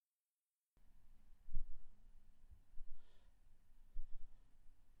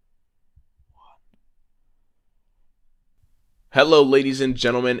Hello, ladies and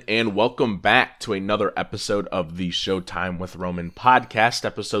gentlemen, and welcome back to another episode of the Showtime with Roman podcast,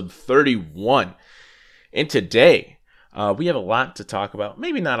 episode 31. And today, we have a lot to talk about.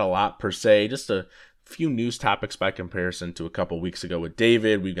 Maybe not a lot per se, just a few news topics by comparison to a couple weeks ago with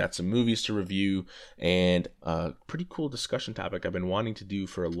David. We've got some movies to review and a pretty cool discussion topic I've been wanting to do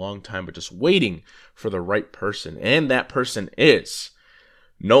for a long time, but just waiting for the right person. And that person is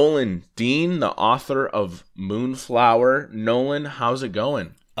Nolan Dean, the author of Moonflower. Nolan, how's it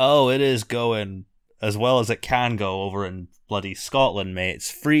going? Oh, it is going as well as it can go over in bloody Scotland, mate.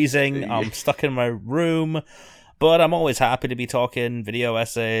 It's freezing. I'm stuck in my room, but I'm always happy to be talking video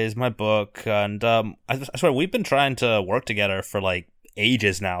essays, my book, and I swear we've been trying to work together for like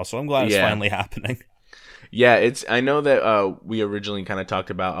ages now, so I'm glad it's finally happening. Yeah, I know that we originally kind of talked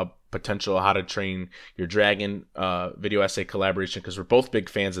about a potential How to Train Your Dragon video essay collaboration, because we're both big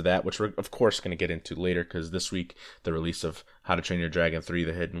fans of that, which we're of course going to get into later, because this week the release of How to Train Your Dragon 3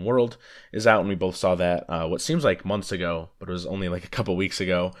 The Hidden World is out, and we both saw that what seems like months ago, but it was only like a couple weeks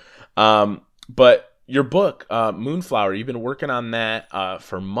ago. But your book, Moonflower, you've been working on that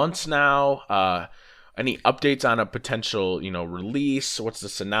for months now. Any updates on a potential release? What's the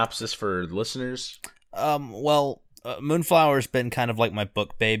synopsis for listeners? Moonflower's been kind of like my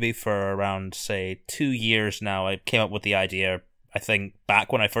book baby for around, say, 2 years now. I came up with the idea, I think,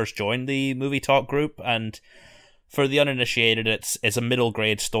 back when I first joined the movie talk group, and for the uninitiated, it's a middle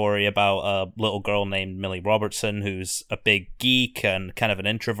grade story about a little girl named Millie Robertson, who's a big geek and kind of an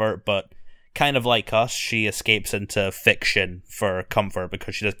introvert, but kind of like us, she escapes into fiction for comfort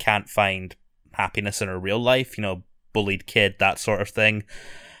because she just can't find happiness in her real life, bullied kid, that sort of thing.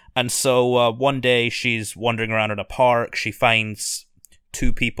 And so one day she's wandering around in a park. She finds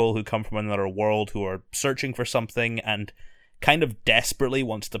two people who come from another world who are searching for something and kind of desperately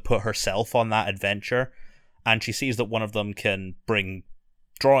wants to put herself on that adventure. And she sees that one of them can bring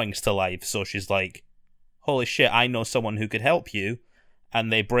drawings to life. So she's like, holy shit, I know someone who could help you.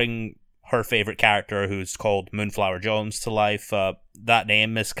 And they bring her favorite character, who's called Moonflower Jones, to life. That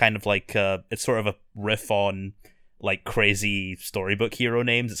name is kind of like, it's sort of a riff on like crazy storybook hero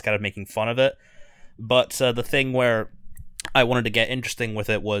names. It's kind of making fun of it. But the thing where I wanted to get interesting with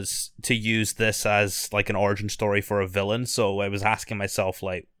it was to use this as like an origin story for a villain. So I was asking myself,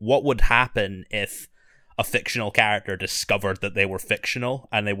 like, what would happen if a fictional character discovered that they were fictional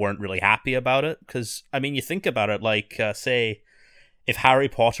and they weren't really happy about it? Because, I mean, you think about it, like, say, if Harry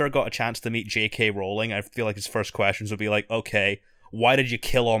Potter got a chance to meet J.K. Rowling, I feel like his first questions would be like, okay, why did you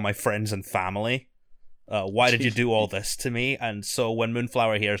kill all my friends and family? Why did you do all this to me? And so when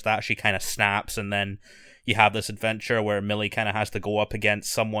Moonflower hears that, she kind of snaps, and then you have this adventure where Millie kind of has to go up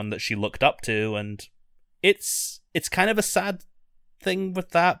against someone that she looked up to, and it's kind of a sad thing with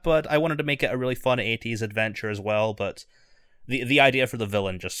that, but I wanted to make it a really fun 80s adventure as well. But the idea for the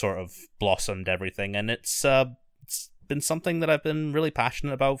villain just sort of blossomed everything, and it's been something that I've been really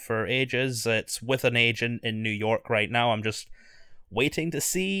passionate about for ages. It's with an agent in New York right now. I'm just waiting to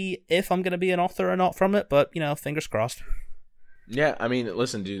see if I'm going to be an author or not from it, but, fingers crossed. Yeah, I mean,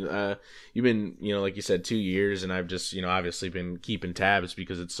 listen, dude, you've been, like you said, 2 years, and I've just, obviously been keeping tabs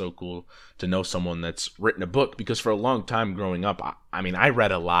because it's so cool to know someone that's written a book, because for a long time growing up, I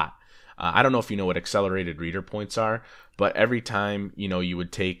read a lot. I don't know if you know what accelerated reader points are, but every time, you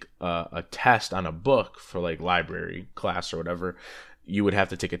would take a test on a book for like library class or whatever, you would have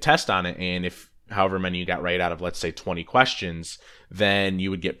to take a test on it, and if however many you got right out of, let's say, 20 questions, then you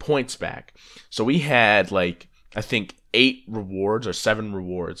would get points back. So we had like, I think 8 rewards or 7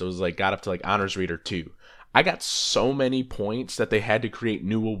 rewards. It was like got up to like honors reader 2. I got so many points that they had to create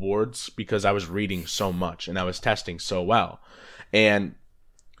new awards because I was reading so much and I was testing so well. And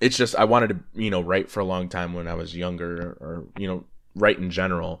it's just, I wanted to, write for a long time when I was younger, or, write in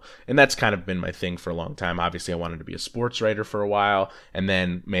general, and that's kind of been my thing for a long time. Obviously I wanted to be a sports writer for a while, and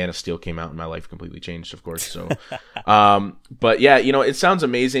then Man of Steel came out and my life completely changed, of course. So but yeah, it sounds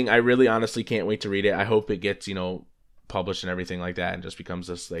amazing. I really honestly can't wait to read it. I hope it gets published and everything like that and just becomes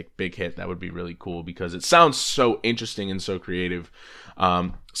this like big hit. That would be really cool because it sounds so interesting and so creative.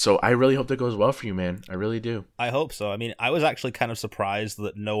 So I really hope that goes well for you, man. I really do. I hope so. I mean, I was actually kind of surprised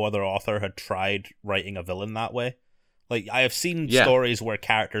that no other author had tried writing a villain that way. Like, I have seen stories where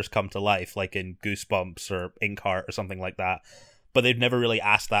characters come to life, like in Goosebumps or Inkheart or something like that, but they've never really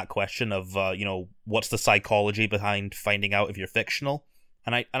asked that question of, what's the psychology behind finding out if you're fictional?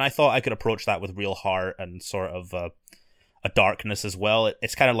 And I thought I could approach that with real heart and sort of a darkness as well.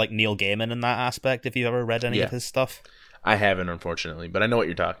 It's kind of like Neil Gaiman in that aspect, if you've ever read any of his stuff. I haven't, unfortunately, but I know what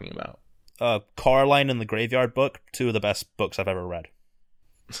you're talking about. Coraline and the Graveyard Book, 2 of the best books I've ever read.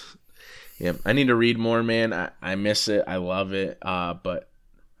 Yeah, I need to read more, man. I miss it. I love it. But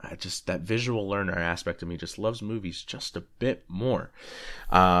that visual learner aspect of me just loves movies just a bit more.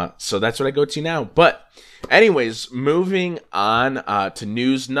 So that's what I go to now. But anyways, moving on to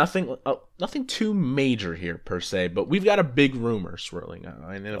news. Nothing too major here per se, but we've got a big rumor swirling on.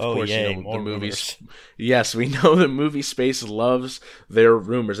 And of course, yay, the more movies. rumors. Yes, we know the movie space loves their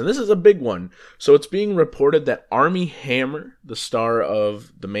rumors, and this is a big one. So it's being reported that Armie Hammer, the star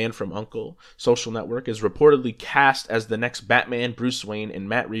of The Man from U.N.C.L.E., Social Network, is reportedly cast as the next Batman, Bruce Wayne, in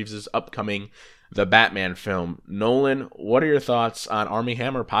Matt Reeves' upcoming The Batman film. Nolan, what are your thoughts on Armie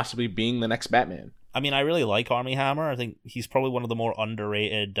Hammer possibly being the next Batman? I mean, I really like Armie Hammer. I think he's probably one of the more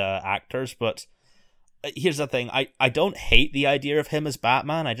underrated actors, but here's the thing. I don't hate the idea of him as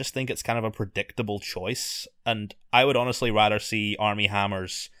Batman. I just think it's kind of a predictable choice, and I would honestly rather see Armie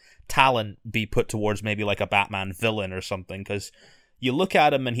Hammer's talent be put towards maybe like a Batman villain or something, because you look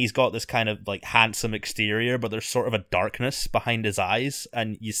at him and he's got this kind of like handsome exterior, but there's sort of a darkness behind his eyes,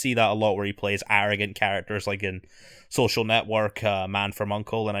 and you see that a lot where he plays arrogant characters like in Social Network, Man from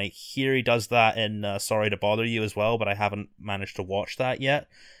U.N.C.L.E., and I hear he does that in Sorry to Bother You as well, but I haven't managed to watch that yet.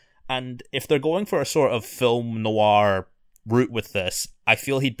 And if they're going for a sort of film noir route with this, I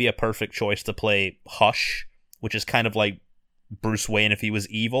feel he'd be a perfect choice to play Hush, which is kind of like Bruce Wayne if he was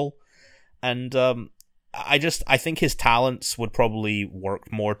evil. And I think his talents would probably work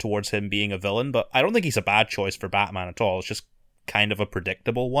more towards him being a villain, but I don't think he's a bad choice for Batman at all. It's just kind of a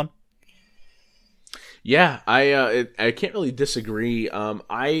predictable one. Yeah, I can't really disagree.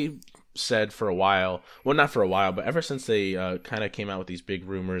 I said for a while, well, not for a while, but ever since they kind of came out with these big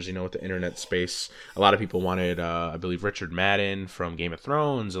rumors, with the internet space, a lot of people wanted, I believe, Richard Madden from Game of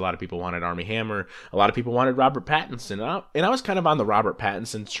Thrones. A lot of people wanted Armie Hammer. A lot of people wanted Robert Pattinson. And I was kind of on the Robert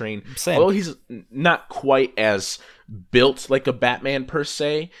Pattinson train. Same. Although he's not quite as built like a Batman per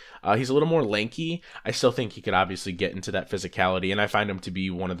se. He's a little more lanky. I still think he could obviously get into that physicality, and I find him to be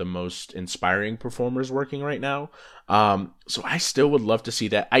one of the most inspiring performers working right now. So I still would love to see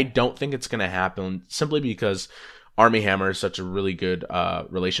that. I don't think it's going to happen simply because Armie Hammer is such a really good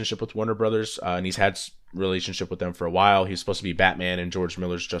relationship with Warner Brothers, and he's had relationship with them for a while. He's supposed to be Batman in George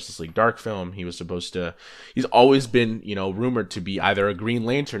Miller's Justice League Dark film. He's always been, rumored to be either a Green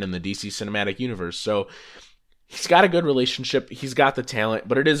Lantern in the DC Cinematic Universe. So he's got a good relationship. He's got the talent,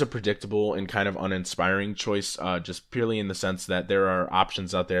 but it is a predictable and kind of uninspiring choice, just purely in the sense that there are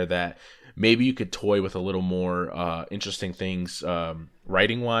options out there that maybe you could toy with a little more interesting things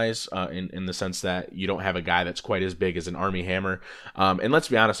writing-wise, in the sense that you don't have a guy that's quite as big as an Armie Hammer. And let's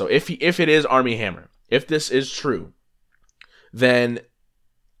be honest, though, if it is Armie Hammer, if this is true, then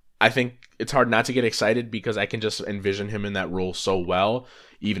I think it's hard not to get excited because I can just envision him in that role so well,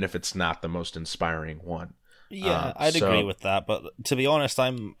 even if it's not the most inspiring one. Yeah, I'd agree with that, but to be honest,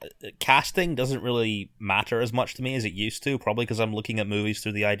 casting doesn't really matter as much to me as it used to, probably because I'm looking at movies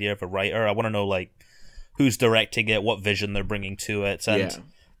through the idea of a writer. I want to know, like, who's directing it, what vision they're bringing to it, and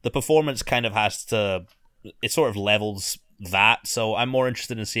the performance kind of it sort of levels that, so I'm more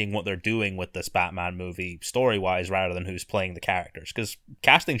interested in seeing what they're doing with this Batman movie story-wise rather than who's playing the characters, because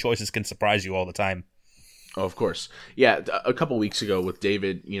casting choices can surprise you all the time. Oh, of course. Yeah, a couple weeks ago with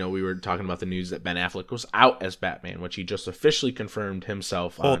David, we were talking about the news that Ben Affleck was out as Batman, which he just officially confirmed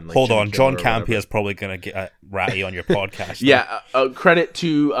himself on. Hold on, John Campea is probably going to get ratty on your podcast. Yeah, credit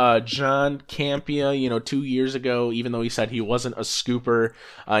to John Campea, 2 years ago, even though he said he wasn't a scooper,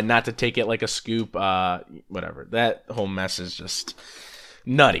 not to take it like a scoop, whatever. That whole mess is just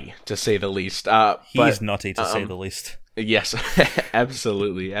nutty, to say the least. He's nutty, to say the least. Yes,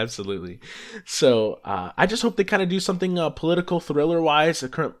 absolutely. So I just hope they kind of do something political thriller-wise.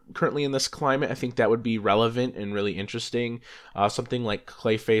 Currently in this climate, I think that would be relevant and really interesting. Something like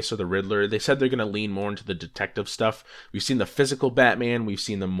Clayface or the Riddler. They said they're going to lean more into the detective stuff. We've seen the physical Batman. We've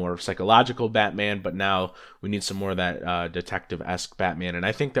seen the more psychological Batman. But now we need some more of that detective-esque Batman. And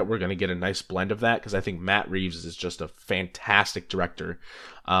I think that we're going to get a nice blend of that because I think Matt Reeves is just a fantastic director.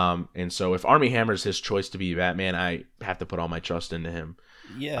 And so if Armie Hammer's his choice to be Batman, I have to put all my trust into him.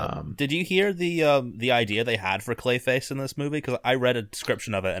 Yeah. Did you hear the idea they had for Clayface in this movie? Because I read a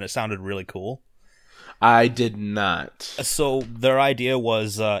description of it and it sounded really cool. I did not. So their idea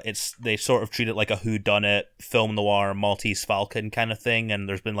was they sort of treat it like a whodunit, film noir, Maltese Falcon kind of thing, and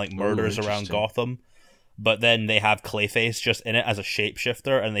there's been like murders around Gotham. But then they have Clayface just in it as a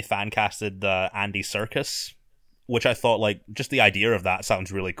shapeshifter, and they fan casted Andy Serkis, which I thought, like, just the idea of that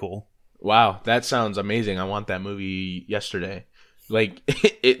sounds really cool. Wow, that sounds amazing. I want that movie yesterday. Like,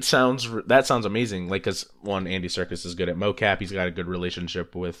 that sounds amazing. Like, because one, Andy Serkis is good at mocap. He's got a good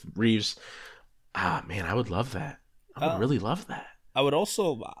relationship with Reeves. Ah, man, I would love that. I would really love that. I would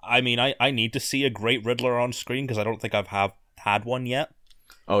also, I mean, I need to see a great Riddler on screen because I don't think I've had one yet.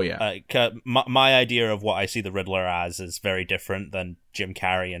 Oh yeah. My idea of what I see the Riddler as is very different than Jim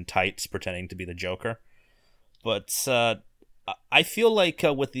Carrey in tights pretending to be the Joker. But I feel like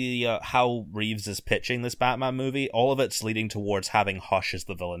with the how Reeves is pitching this Batman movie, all of it's leading towards having Hush as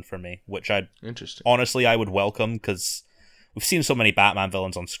the villain for me, which Interesting. Honestly I would welcome because we've seen so many Batman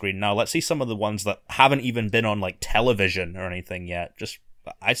villains on screen now. Let's see some of the ones that haven't even been on like television or anything yet. Just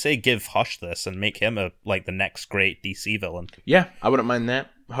I say give Hush this and make him the next great DC villain. Yeah, I wouldn't mind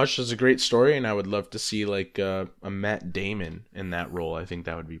that. Hush is a great story, and I would love to see like a Matt Damon in that role. I think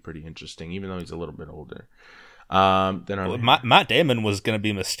that would be pretty interesting, even though he's a little bit older. Matt Damon was going to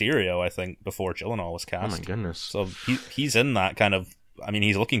be Mysterio, I think, before Gyllenhaal was cast. Oh my goodness! So he's in that kind of. I mean,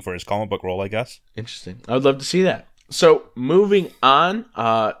 he's looking for his comic book role, I guess. Interesting. I would love to see that. So moving on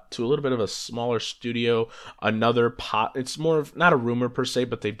to a little bit of a smaller studio, another it's more of not a rumor per se,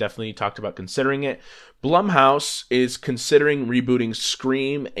 but they've definitely talked about considering it. Blumhouse is considering rebooting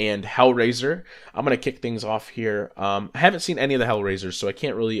Scream and Hellraiser. I'm going to kick things off here. I haven't seen any of the Hellraisers, so I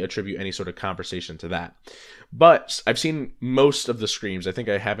can't really attribute any sort of conversation to that. But I've seen most of the Screams. I think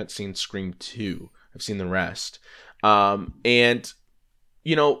I haven't seen Scream 2. I've seen the rest. And,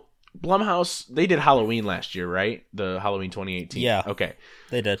 you know, Blumhouse, they did Halloween last year, right? The Halloween 2018. Yeah. Okay.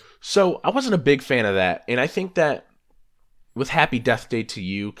 They did. So I wasn't a big fan of that. And I think that with Happy Death Day to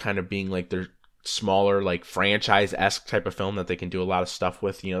You kind of being like their smaller, like franchise-esque type of film that they can do a lot of stuff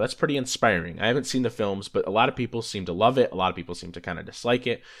with, you know, that's pretty inspiring. I haven't seen the films, but a lot of people seem to love it. A lot of people seem to kind of dislike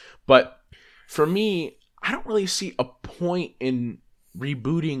it. But for me, I don't really see a point in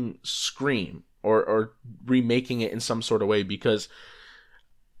rebooting Scream or remaking it in some sort of way because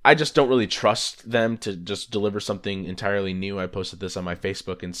I just don't really trust them to just deliver something entirely new. I posted this on my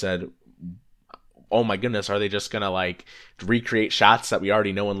Facebook and said, oh my goodness, are they just going to like recreate shots that we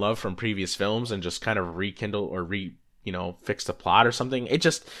already know and love from previous films and just kind of rekindle or fix the plot or something? I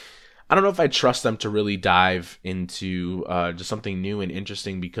don't know if I trust them to really dive into just something new and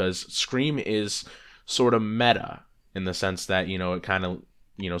interesting because Scream is sort of meta in the sense that, you know, it kind of,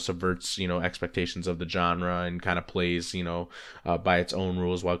 you know, subverts, you know, expectations of the genre and kind of plays, you know, by its own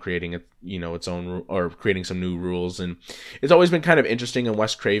rules while creating it, you know, its own or creating some new rules. And it's always been kind of interesting. And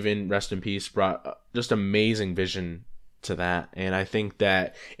Wes Craven, rest in peace, brought just amazing vision to that. And I think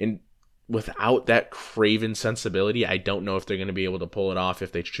that without that Craven sensibility, I don't know if they're going to be able to pull it off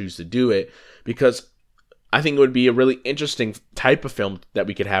if they choose to do it, because I think it would be a really interesting type of film that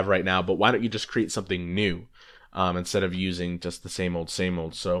we could have right now. But why don't you just create something new? Instead of using just the same old.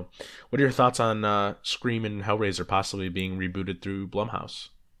 So what are your thoughts on Scream and Hellraiser possibly being rebooted through Blumhouse?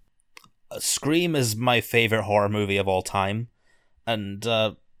 Scream is my favorite horror movie of all time. And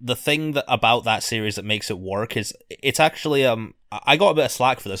the thing about that series that makes it work is it's actually... I got a bit of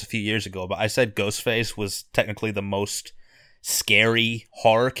slack for this a few years ago, but I said Ghostface was technically the most scary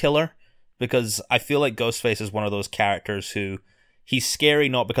horror killer, because I feel like Ghostface is one of those characters who... He's scary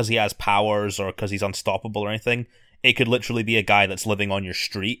not because he has powers or because he's unstoppable or anything. It could literally be a guy that's living on your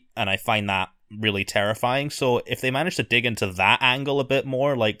street, and I find that really terrifying. So if they manage to dig into that angle a bit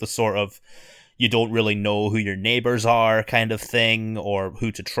more, like the sort of you don't really know who your neighbors are kind of thing or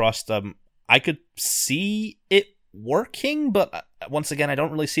who to trust, I could see it working, but once again, I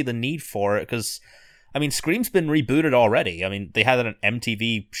don't really see the need for it because, I mean, Scream's been rebooted already. I mean, they had an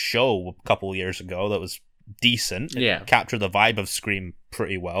MTV show a couple years ago that was decent. It captured the vibe of Scream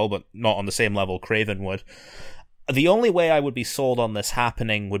pretty well, but not on the same level Craven would. The only way I would be sold on this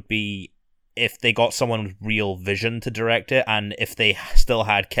happening would be if they got someone with real vision to direct it, and if they still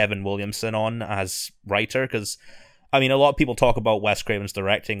had Kevin Williamson on as writer, because I mean, a lot of people talk about Wes Craven's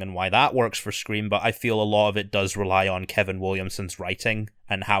directing and why that works for Scream, but I feel a lot of it does rely on Kevin Williamson's writing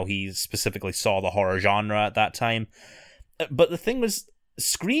and how he specifically saw the horror genre at that time. But the thing was,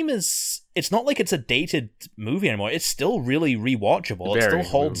 Scream it's not like it's a dated movie anymore. It's still really rewatchable. It still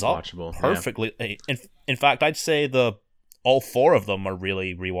holds up perfectly. Yeah. In fact, I'd say all four of them are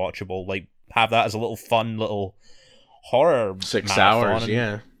really rewatchable. Like, have that as a little fun little horror 6 hours,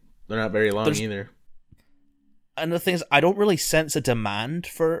 yeah. They're not very long either. And the thing is, I don't really sense a demand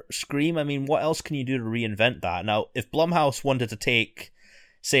for Scream. I mean, what else can you do to reinvent that? Now, if Blumhouse wanted to take,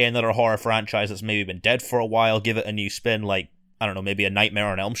 say, another horror franchise that's maybe been dead for a while, give it a new spin, like, I don't know, maybe a Nightmare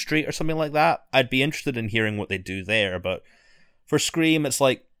on Elm Street or something like that, I'd be interested in hearing what they do there. But for Scream, it's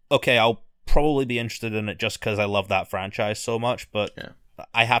like, okay, I'll probably be interested in it just because I love that franchise so much, but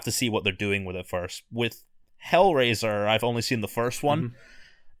I have to see what they're doing with it first. With Hellraiser, I've only seen the first one,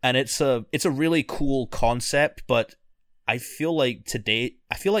 and it's a really cool concept, but I feel like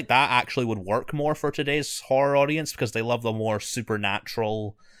that actually would work more for today's horror audience because they love the more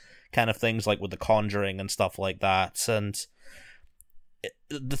supernatural kind of things, like with The Conjuring and stuff like that. And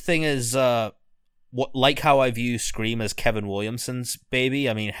the thing is, like how I view Scream as Kevin Williamson's baby,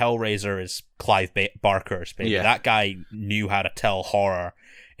 I mean, Hellraiser is Clive Barker's baby. Yeah. That guy knew how to tell horror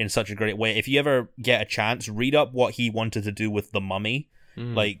in such a great way. If you ever get a chance, read up what he wanted to do with The Mummy.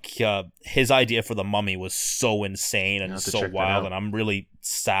 Like, his idea for The Mummy was so insane and so wild, and I'm really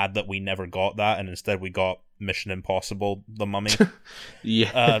sad that we never got that, and instead we got Mission Impossible, The Mummy.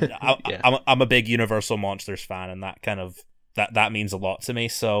 I'm a big Universal Monsters fan, and that kind of that means a lot to me.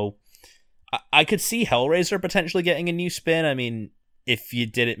 So I could see Hellraiser potentially getting a new spin. I mean, if you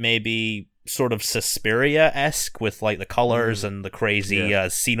did it maybe sort of Suspiria-esque with like the colors and the crazy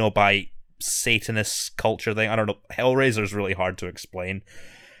Cenobite Satanist culture thing. I don't know. Hellraiser is really hard to explain,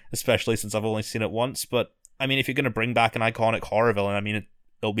 especially since I've only seen it once. But I mean, if you're going to bring back an iconic horror villain, I mean,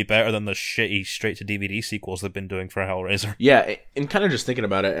 it'll be better than the shitty straight-to-DVD sequels they've been doing for Hellraiser. Yeah, and kind of just thinking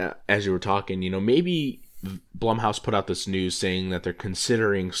about it as you were talking, you know, maybe Blumhouse put out this news saying that they're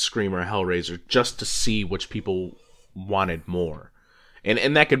considering Scream or Hellraiser just to see which people wanted more.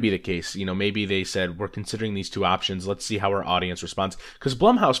 And that could be the case. You know, maybe they said, we're considering these two options. Let's see how our audience responds. Because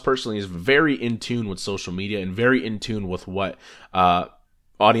Blumhouse personally is very in tune with social media and very in tune with what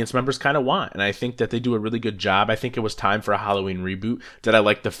audience members kind of want. And I think that they do a really good job. I think it was time for a Halloween reboot. Did I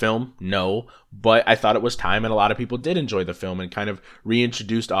like the film? No. But I thought it was time, and a lot of people did enjoy the film and kind of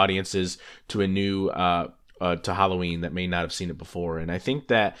reintroduced audiences to a new to Halloween that may not have seen it before. And I think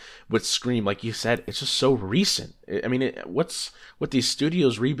that with Scream, like you said, it's just so recent. I mean, what's with these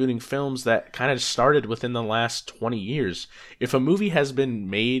studios rebooting films that kind of started within the last 20 years? If a movie has been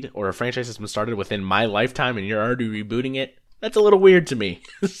made or a franchise has been started within my lifetime and you're already rebooting it, that's a little weird to me.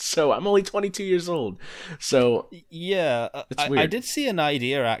 So I'm only 22 years old. So yeah, I did see an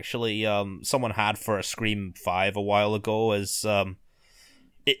idea actually someone had for a Scream 5 a while ago as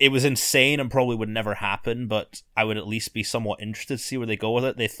it was insane and probably would never happen, but I would at least be somewhat interested to see where they go with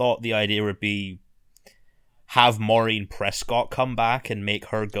it. They thought the idea would be have Maureen Prescott come back and make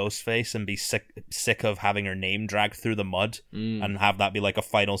her Ghostface and be sick of having her name dragged through the mud and have that be like a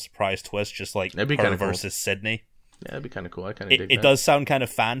final surprise twist, just like her versus Sydney. Yeah, that'd be kind of cool. I kind of dig that. It does sound kind of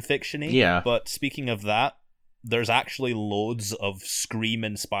fan fiction-y. Yeah. But speaking of that, there's actually loads of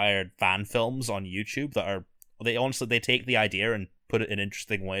Scream-inspired fan films on YouTube that are... They take the idea and put it in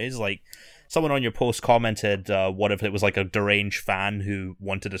interesting ways. Like, someone on your post commented, what if it was like a deranged fan who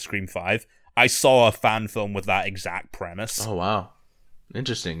wanted a Scream 5? I saw a fan film with that exact premise. Oh, wow.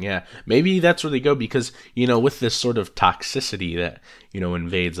 Interesting, yeah. Maybe that's where they go because, you know, with this sort of toxicity that, you know,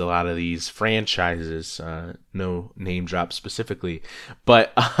 invades a lot of these franchises, no name drop specifically,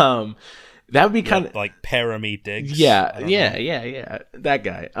 but that would be kind of... Like Parami Diggs. Yeah, that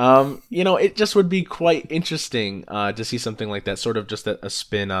guy. You know, it just would be quite interesting to see something like that, sort of just a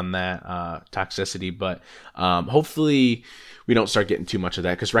spin on that toxicity, but hopefully we don't start getting too much of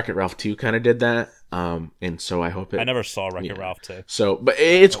that because Wreck-It Ralph 2 kind of did that. And so I hope I never saw Wreck-It Ralph 2. So, but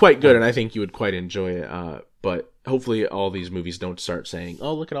it's quite good, and I think you would quite enjoy it. But hopefully all these movies don't start saying,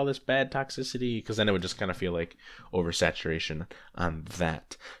 oh, look at all this bad toxicity, because then it would just kind of feel like oversaturation on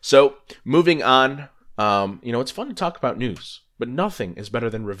that. So, moving on, you know, it's fun to talk about news, but nothing is better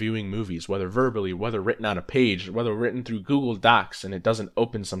than reviewing movies, whether verbally, whether written on a page, whether written through Google Docs, and it doesn't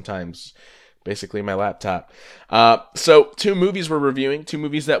open sometimes. Basically my laptop. So 2 movies we're reviewing, 2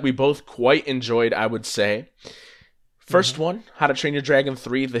 movies that we both quite enjoyed, I would say. First one, How to Train Your Dragon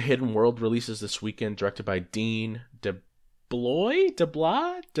 3, The Hidden World, releases this weekend, directed by Dean DeBlois?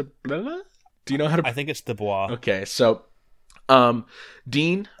 Do you know how to... I think it's DeBlois. Okay, so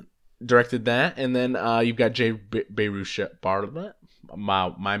Dean directed that, and then you've got Jay Baruchel.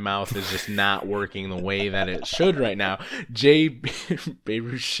 My mouth is just not working the way that it should right now. Jay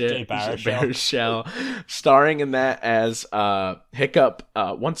Baruchel starring in that as Hiccup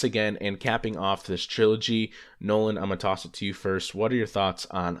once again and capping off this trilogy. Nolan, I'm going to toss it to you first. What are your thoughts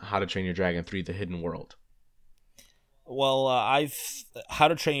on How to Train Your Dragon 3, The Hidden World? Well, How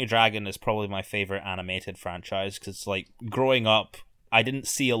to Train Your Dragon is probably my favorite animated franchise because, like, growing up, I didn't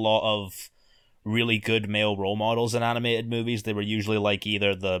see a lot of really good male role models in animated movies. They were usually like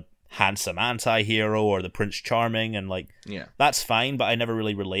either the handsome anti-hero or the Prince Charming, and like, yeah, that's fine, but I never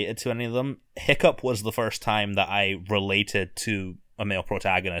really related to any of them. Hiccup was the first time that I related to a male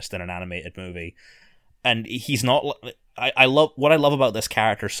protagonist in an animated movie, and he's not... I love what I love about this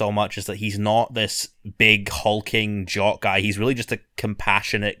character so much is that he's not this big hulking jock guy. He's really just a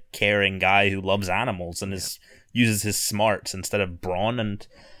compassionate, caring guy who loves animals and uses his smarts instead of brawn. And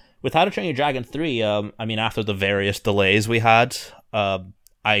with How to Train Your Dragon 3, I mean, after the various delays we had,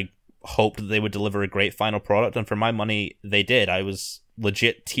 I hoped that they would deliver a great final product, and for my money, they did. I was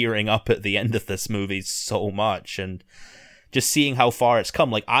legit tearing up at the end of this movie so much, and just seeing how far it's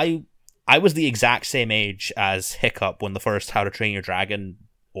come. Like, I was the exact same age as Hiccup when the first How to Train Your Dragon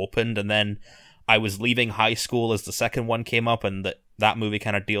opened, and then I was leaving high school as the second one came up, and that movie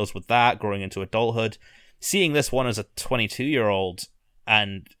kind of deals with that, growing into adulthood. Seeing this one as a 22-year-old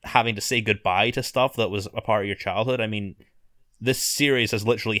and having to say goodbye to stuff that was a part of your childhood, I mean, this series has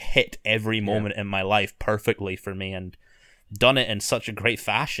literally hit every moment in my life perfectly for me and done it in such a great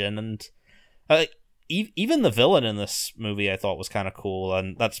fashion. And even the villain in this movie I thought was kind of cool,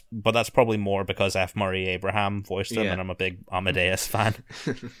 and that's probably more because F. Murray Abraham voiced him, and I'm a big Amadeus fan.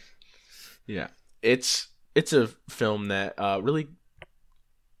 Yeah, it's a film that really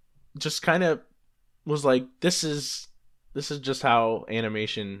just kind of was like, this is just how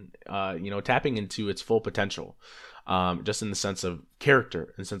animation, tapping into its full potential, just in the sense of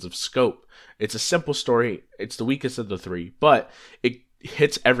character and sense of scope. It's a simple story. It's the weakest of the three, but it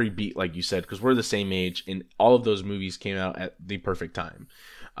hits every beat, like you said, because we're the same age, and all of those movies came out at the perfect time.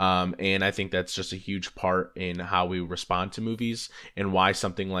 And I think that's just a huge part in how we respond to movies, and why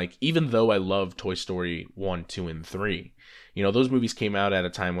something like, even though I love Toy Story 1, 2, and 3, those movies came out at a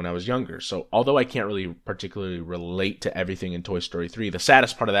time when I was younger. So although I can't really particularly relate to everything in Toy Story 3, the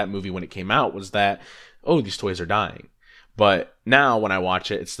saddest part of that movie when it came out was that, oh, these toys are dying. But now when I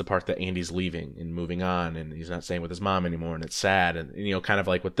watch it, it's the part that Andy's leaving and moving on, and he's not staying with his mom anymore, and it's sad. And kind of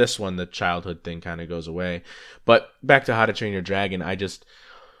like with this one, the childhood thing kind of goes away. But back to How to Train Your Dragon, I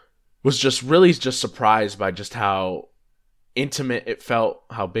was really surprised by just how intimate it felt,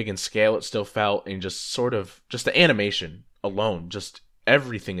 how big in scale it still felt, and just the animation alone, just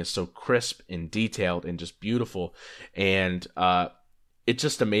everything is so crisp and detailed and just beautiful. And it's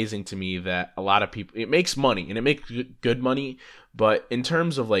just amazing to me that a lot of people, it makes money, and it makes good money, but in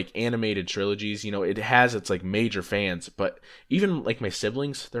terms of like animated trilogies, it has its like major fans, but even like my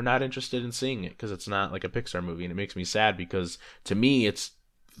siblings, they're not interested in seeing it because it's not like a Pixar movie, and it makes me sad because to me it's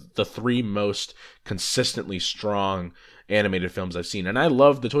the three most consistently strong animated films I've seen. And I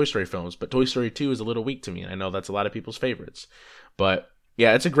love the Toy Story films, but Toy Story 2 is a little weak to me. I know that's a lot of people's favorites, but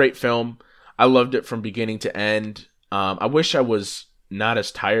yeah, it's a great film. I loved it from beginning to end. I wish I was not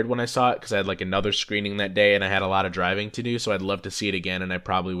as tired when I saw it, because I had like another screening that day and I had a lot of driving to do, so I'd love to see it again, and I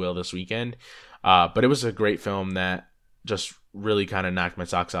probably will this weekend. But it was a great film that just really kind of knocked my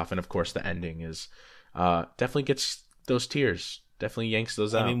socks off. And of course the ending is definitely gets those tears. Definitely yanks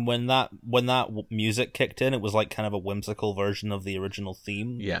those out. I mean, when that music kicked in, it was like kind of a whimsical version of the original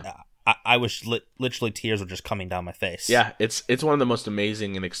theme. Yeah, I was literally, tears were just coming down my face. Yeah, it's one of the most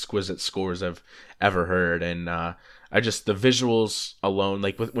amazing and exquisite scores I've ever heard, and the visuals alone,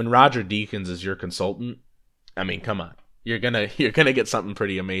 like when Roger Deakins is your consultant, I mean, come on, you're gonna get something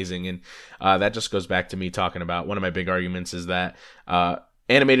pretty amazing, and that just goes back to me talking about one of my big arguments is that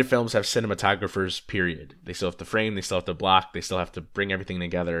animated films have cinematographers, period. They still have to frame, they still have to block, they still have to bring everything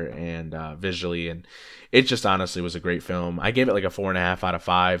together and visually, and it just honestly was a great film. I gave it like a 4.5 out of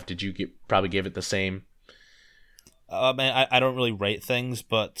 5. Did you probably give it the same? Man, I don't really rate things,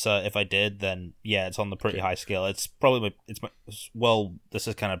 but if I did, then yeah, it's on the pretty high scale. It's probably well, this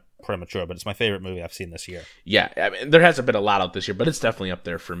is kind of premature, but it's my favorite movie I've seen this year. Yeah, I mean, there hasn't been a lot out this year, but it's definitely up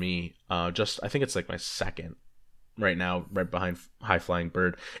there for me. I think it's like my second right now, right behind High Flying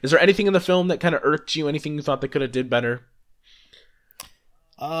Bird. Is there anything in the film that kind of irked you? Anything you thought they could have did better?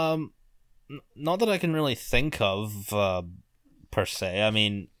 Not that I can really think of per se. I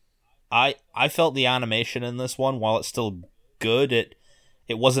mean, I felt the animation in this one, while it's still good, it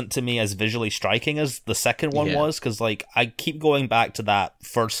wasn't to me as visually striking as the second one was, because like I keep going back to that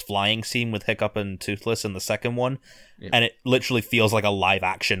first flying scene with Hiccup and Toothless in the second one, and it literally feels like a live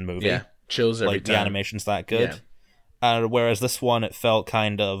action movie. Yeah, chills every like time. The animation's that good. Whereas this one, it felt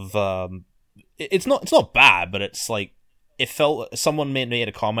kind of it's not bad, but it's like it felt, someone made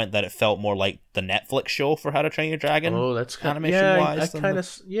a comment that it felt more like the Netflix show for How to Train Your Dragon. Oh, that's kind of, animation-wise. I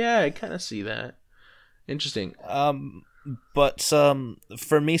kind of see that. Interesting. But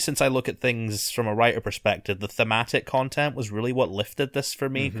for me, since I look at things from a writer perspective, the thematic content was really what lifted this for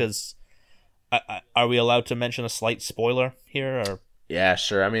me. Because are we allowed to mention a slight spoiler here? Or yeah,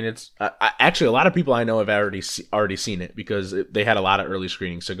 sure. I mean, it's actually a lot of people I know have already seen it because they had a lot of early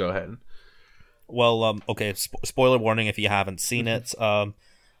screenings. So go ahead. Well, okay, spoiler warning if you haven't seen it.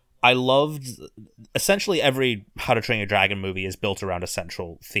 I loved, essentially every How to Train Your Dragon movie is built around a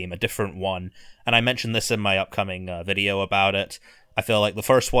central theme, a different one. And I mentioned this in my upcoming video about it. I feel like the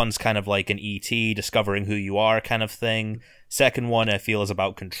first one's kind of like an E.T., discovering who you are kind of thing. Second one, I feel, is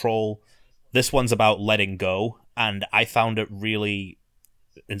about control. This one's about letting go, and I found it really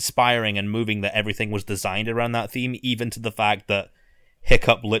inspiring and moving that everything was designed around that theme, even to the fact that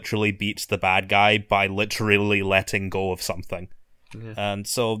Hiccup literally beats the bad guy by literally letting go of something. Yeah. And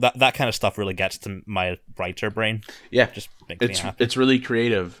so that kind of stuff really gets to my writer brain. Yeah, just makes me happy. It's really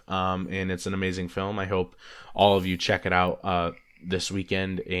creative, and it's an amazing film. I hope all of you check it out this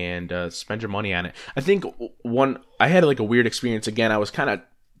weekend and spend your money on it. I think I had like a weird experience again. I was kind of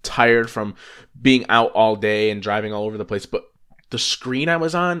tired from being out all day and driving all over the place, but the screen I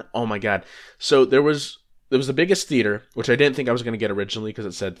was on, oh my god. So there was the biggest theater, which I didn't think I was going to get originally because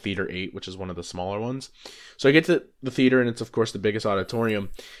it said Theater 8, which is one of the smaller ones. So I get to the theater, and it's, of course, the biggest auditorium.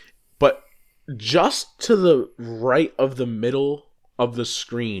 But just to the right of the middle of the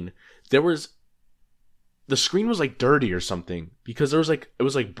screen, the screen was like dirty or something, because it was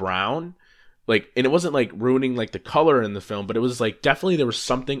like brown. And it wasn't like ruining like the color in the film, but it was like definitely there was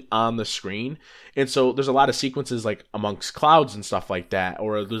something on the screen. And so there's a lot of sequences like amongst clouds and stuff like that,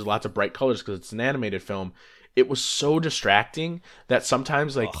 or there's lots of bright colors because it's an animated film. It was so distracting that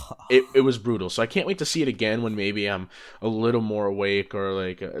sometimes like it was brutal. So I can't wait to see it again when maybe I'm a little more awake, or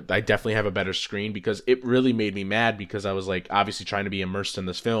like I definitely have a better screen, because it really made me mad, because I was like obviously trying to be immersed in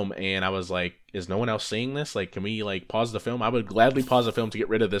this film, and I was like, is no one else seeing this? Like, can we like pause the film? I would gladly pause the film to get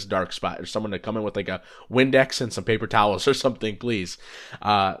rid of this dark spot, or someone to come in with like a Windex and some paper towels or something, please.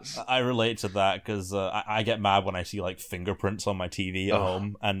 I relate to that because I get mad when I see like fingerprints on my TV at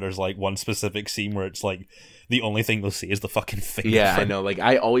home, and there's like one specific scene where it's like the only thing they'll see is the fucking fingerprint. Yeah, I know. Like,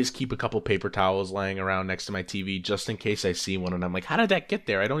 I always keep a couple paper towels lying around next to my TV just in case I see one, and I'm like, how did that get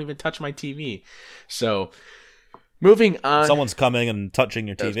there? I don't even touch my TV. So, moving on. Someone's coming and touching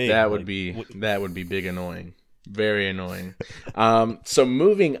your TV. That would be big annoying. Very annoying. So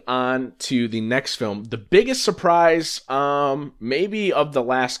moving on to the next film, the biggest surprise, maybe of the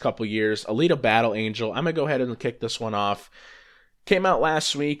last couple years, Alita Battle Angel. I'm gonna go ahead and kick this one off. Came out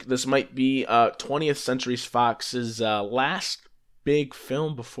last week. This might be 20th Century Fox's last big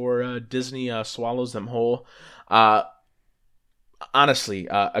film before Disney swallows them whole. Honestly,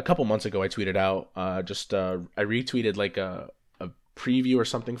 a couple months ago I tweeted out, I retweeted like a preview or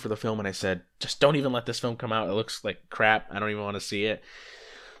something for the film, and I said, just don't even let this film come out. It looks like crap. I don't even want to see it.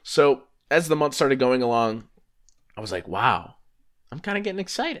 So as the month started going along, I was like, wow, I'm kind of getting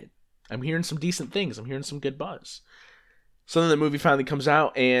excited. I'm hearing some decent things. I'm hearing some good buzz. So then the movie finally comes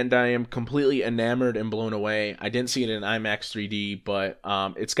out, and I am completely enamored and blown away. I didn't see it in IMAX 3D, but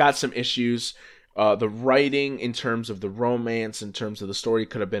it's got some issues. The writing, in terms of the romance, in terms of the story,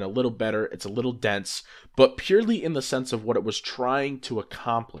 could have been a little better. It's a little dense, but purely in the sense of what it was trying to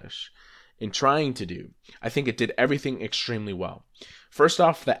accomplish and trying to do, I think it did everything extremely well. First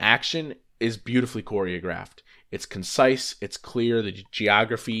off, the action is beautifully choreographed. It's concise, it's clear, the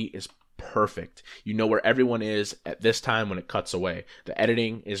geography is perfect. You know where everyone is at this time when it cuts away. The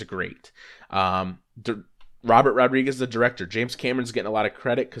editing is great. Robert Rodriguez, the director. James Cameron's getting a lot of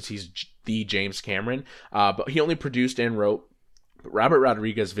credit because he's the James Cameron, but he only produced and wrote. But Robert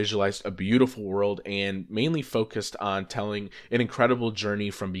Rodriguez visualized a beautiful world and mainly focused on telling an incredible journey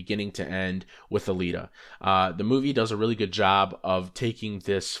from beginning to end with Alita. The movie does a really good job of taking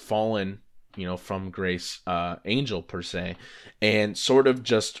this fallen, from grace, angel per se, and sort of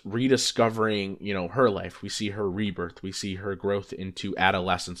just rediscovering, her life. We see her rebirth. We see her growth into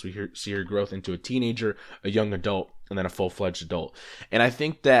adolescence. We see her growth into a teenager, a young adult, and then a full-fledged adult. And I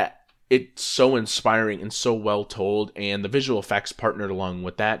think that it's so inspiring and so well told, and the visual effects partnered along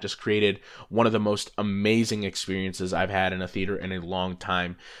with that just created one of the most amazing experiences I've had in a theater in a long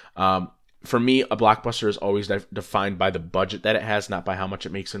time. For me, a blockbuster is always defined by the budget that it has, not by how much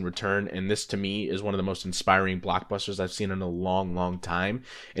it makes in return. And this, to me, is one of the most inspiring blockbusters I've seen in a long, long time.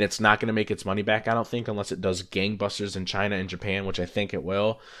 And it's not going to make its money back, I don't think, unless it does gangbusters in China and Japan, which I think it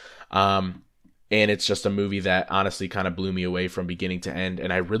will. And it's just a movie that honestly kind of blew me away from beginning to end.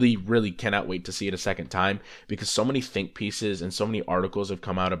 And I really, really cannot wait to see it a second time, because so many think pieces and so many articles have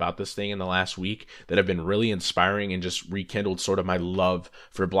come out about this thing in the last week that have been really inspiring and just rekindled sort of my love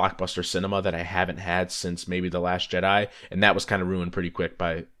for blockbuster cinema that I haven't had since maybe The Last Jedi. And that was kind of ruined pretty quick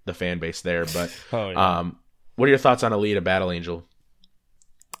by the fan base there. But what are your thoughts on Alita Battle Angel?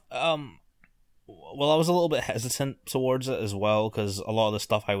 Well, I was a little bit hesitant towards it as well, because a lot of the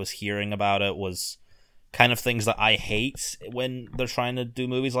stuff I was hearing about it was kind of things that I hate when they're trying to do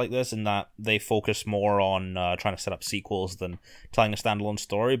movies like this, and that they focus more on trying to set up sequels than telling a standalone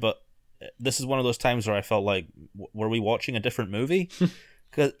story. But this is one of those times where I felt like, were we watching a different movie?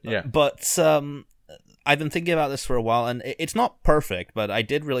 Yeah. But I've been thinking about this for a while, and it's not perfect, but I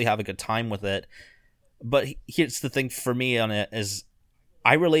did really have a good time with it. But here's the thing for me on it is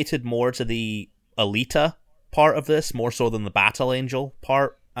I related more to the Alita part of this, more so than the Battle Angel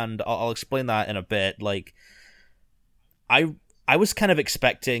part, and I'll explain that in a bit. Like, I was kind of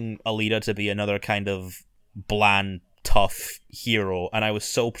expecting Alita to be another kind of bland, tough hero, and I was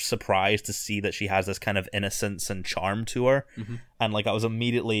so surprised to see that she has this kind of innocence and charm to her. Mm-hmm. And like I was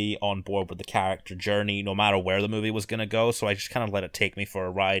immediately on board with the character journey no matter where the movie was going to go, so I just kind of let it take me for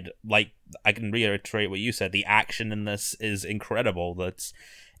a ride. Like, I can reiterate what you said, the action in this is incredible. That's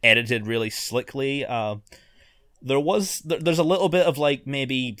edited really slickly. There's a little bit of like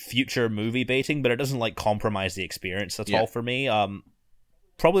maybe future movie baiting, but it doesn't like compromise the experience at all for me.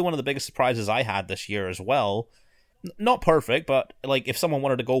 Probably one of the biggest surprises I had this year as well. Not perfect, but like if someone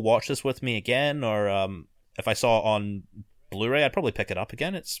wanted to go watch this with me again, or if I saw it on Blu-ray, I'd probably pick it up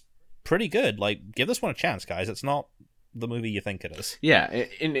again. It's pretty good. Like, give this one a chance, guys. It's not the movie you think it is. Yeah,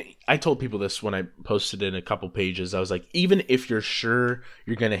 and I told people this when I posted it in a couple pages. I was like, even if you're sure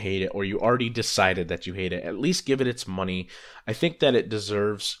you're going to hate it, or you already decided that you hate it, at least give it its money. I think that it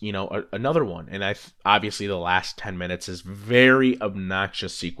deserves, another one. And obviously the last 10 minutes is very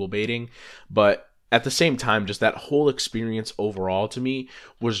obnoxious sequel baiting, but at the same time, just that whole experience overall to me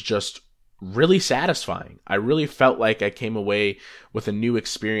was just really satisfying. I really felt like I came away with a new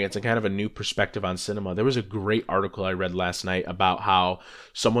experience and kind of a new perspective on cinema. There was a great article I read last night about how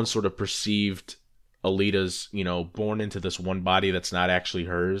someone sort of perceived Alita's, born into this one body that's not actually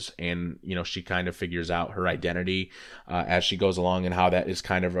hers. And, she kind of figures out her identity as she goes along, and how that is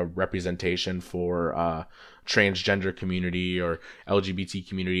kind of a representation for transgender community or LGBT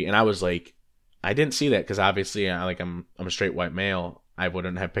community. And I was like, I didn't see that because obviously I'm a straight white male. I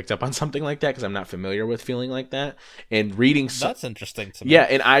wouldn't have picked up on something like that because I'm not familiar with feeling like that. And reading that's interesting to me. Yeah,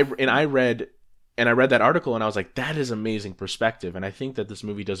 and I read that article and I was like, that is amazing perspective. And I think that this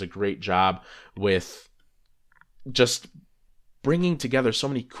movie does a great job with just bringing together so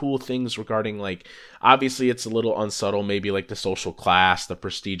many cool things regarding, like, obviously it's a little unsubtle, maybe like the social class, the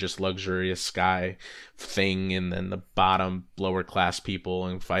prestigious, luxurious sky thing, and then the bottom, lower class people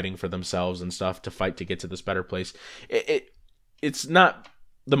and fighting for themselves and stuff to fight to get to this better place. It's not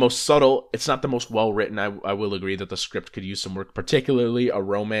the most subtle. It's not the most well written. I will agree that the script could use some work, particularly a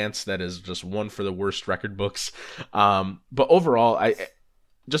romance that is just one for the worst record books. But overall,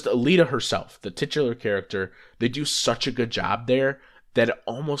 just Alita herself, the titular character, they do such a good job there that it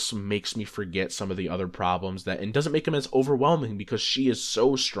almost makes me forget some of the other problems and doesn't make them as overwhelming because she is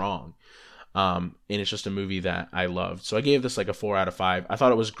so strong. And it's just a movie that I loved. So I gave this like a 4 out of 5. I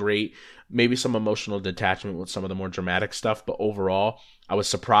thought it was great. Maybe some emotional detachment with some of the more dramatic stuff, but overall, I was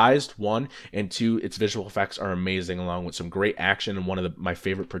surprised, 1, and 2, its visual effects are amazing, along with some great action and one of my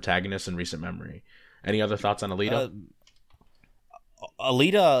favorite protagonists in recent memory. Any other thoughts on Alita?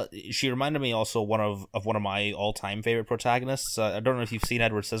 Alita, she reminded me also one of my all-time favorite protagonists. I don't know if you've seen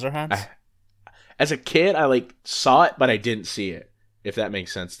Edward Scissorhands. As a kid, I saw it, but I didn't see it. If that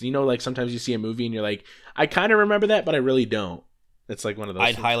makes sense. Like sometimes you see a movie and you're like, I kind of remember that, but I really don't. It's like one of those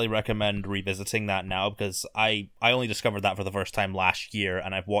I'd things. highly recommend revisiting that now because I only discovered that for the first time last year,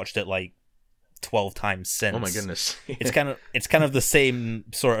 and I've watched it like 12 times since. Oh my goodness. It's kind of the same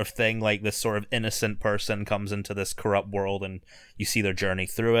sort of thing. Like, this sort of innocent person comes into this corrupt world and you see their journey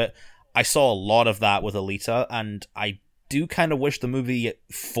through it. I saw a lot of that with Alita, and I do kind of wish the movie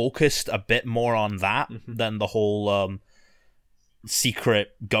focused a bit more on that than the whole secret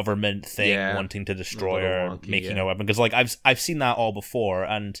government thing, wanting to destroy her, making a weapon. Because like I've seen that all before,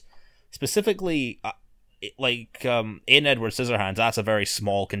 and specifically in Edward Scissorhands, that's a very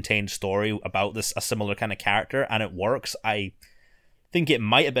small contained story about a similar kind of character, and it works. I think it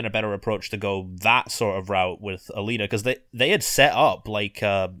might have been a better approach to go that sort of route with Alita, because they had set up like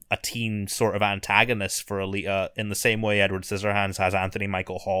a teen sort of antagonist for Alita in the same way Edward Scissorhands has Anthony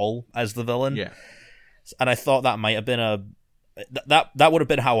Michael Hall as the villain. Yeah, and I thought that might have been that would have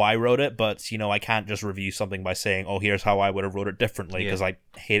been how I wrote it, but I can't just review something by saying, oh, here's how I would have wrote it differently, because I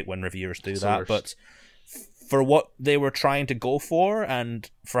hate it when reviewers do that. But for what they were trying to go for and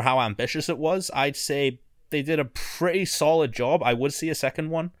for how ambitious it was, I'd say they did a pretty solid job. I would see a second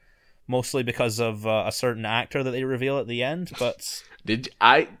one, mostly because of a certain actor that they reveal at the end. But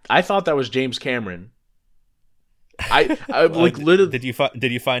I thought that was James Cameron. I like literally. Did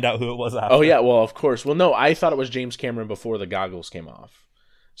you find out who it was after? Oh yeah, well of course. Well, no, I thought it was James Cameron before the goggles came off.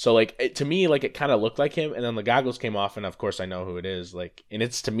 So to me, it kind of looked like him, and then the goggles came off, and of course I know who it is. And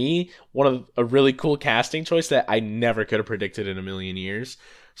it's, to me, one of a really cool casting choice that I never could have predicted in a million years.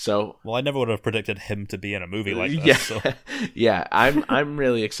 So, well, I never would have predicted him to be in a movie like this. Yeah, so. Yeah, I'm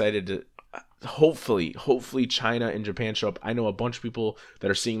really excited hopefully China and Japan show up. I know a bunch of people that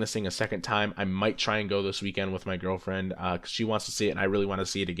are seeing this thing a second time. I might try and go this weekend with my girlfriend because she wants to see it and I really want to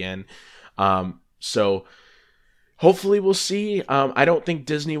see it again. So hopefully we'll see. I don't think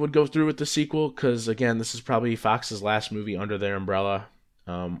Disney would go through with the sequel because, again, this is probably Fox's last movie under their umbrella,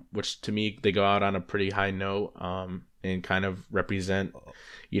 which to me, they go out on a pretty high note and kind of represent,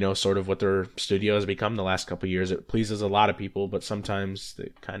 sort of what their studio has become the last couple of years. It pleases a lot of people, but sometimes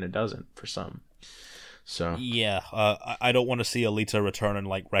it kind of doesn't for some. So yeah, I don't want to see Alita return in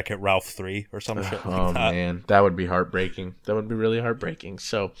like Wreck-It Ralph 3 or some shit like that. Man, that would be heartbreaking. That would be really heartbreaking.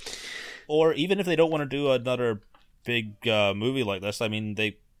 So, or even if they don't want to do another big movie like this, I mean,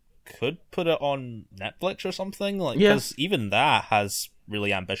 they could put it on Netflix or something, like, because even that has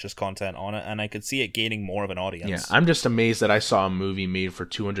really ambitious content on it, and I could see it gaining more of an audience. Yeah, I'm just amazed that I saw a movie made for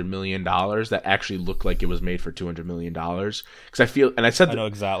 $200 million that actually looked like it was made for $200 million. Because I feel, and I said, I know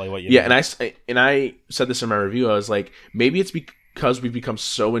exactly what you mean. And I said this in my review. I was like, maybe it's because we've become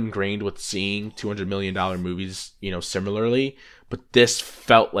so ingrained with seeing $200 million movies, similarly. But this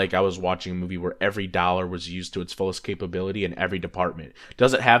felt like I was watching a movie where every dollar was used to its fullest capability in every department.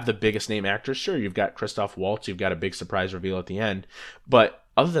 Does it have the biggest name actors? Sure, you've got Christoph Waltz. You've got a big surprise reveal at the end. But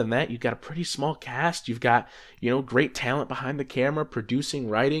other than that, you've got a pretty small cast. You've got, great talent behind the camera, producing,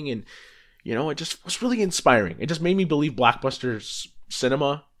 writing. And, it just was really inspiring. It just made me believe blockbuster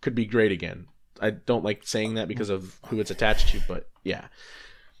cinema could be great again. I don't like saying that because of who it's attached to, but yeah.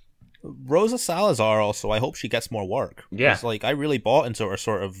 Rosa Salazar also, I hope she gets more work. Yeah. Like, I really bought into her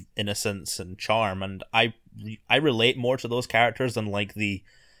sort of innocence and charm, and I relate more to those characters than, like, the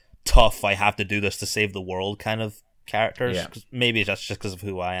tough, I have to do this to save the world kind of characters. Yeah. Maybe that's just because of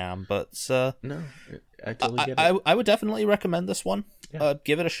who I am, but no, I totally get it. I would definitely recommend this one. Yeah.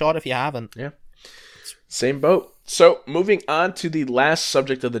 Give it a shot if you haven't. Yeah. Same boat. So, moving on to the last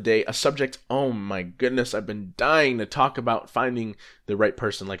subject of the day, a subject, oh my goodness, I've been dying to talk about finding the right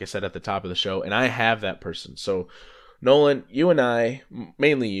person, like I said at the top of the show, and I have that person. So, Nolan, you and I,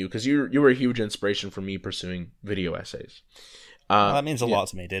 mainly you, because you were a huge inspiration for me pursuing video essays. Well, that means a lot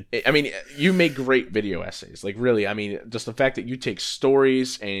to me, dude. I mean, you make great video essays. Like, really, I mean, just the fact that you take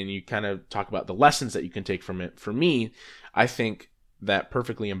stories and you kind of talk about the lessons that you can take from it, for me, I think that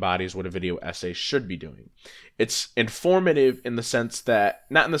perfectly embodies what a video essay should be doing. It's informative in the sense that,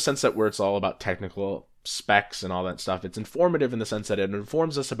 not in the sense that where it's all about technical specs and all that stuff. It's informative in the sense that it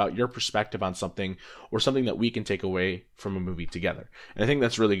informs us about your perspective on something or something that we can take away from a movie together. And I think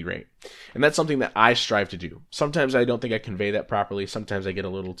that's really great. And that's something that I strive to do. Sometimes I don't think I convey that properly. Sometimes I get a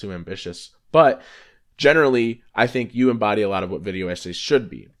little too ambitious. But generally, I think you embody a lot of what video essays should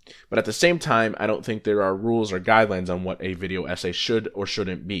be. But at the same time, I don't think there are rules or guidelines on what a video essay should or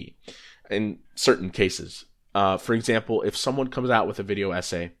shouldn't be in certain cases. For example, if someone comes out with a video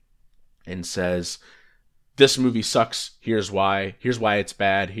essay and says, this movie sucks, here's why it's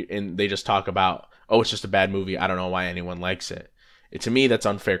bad, and they just talk about, oh, it's just a bad movie, I don't know why anyone likes it. To me, that's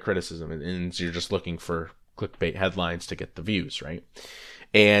unfair criticism, and you're just looking for clickbait headlines to get the views, right?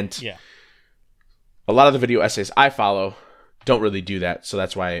 And yeah. A lot of the video essays I follow don't really do that, so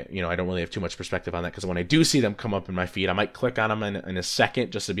that's why I don't really have too much perspective on that, because when I do see them come up in my feed, I might click on them in a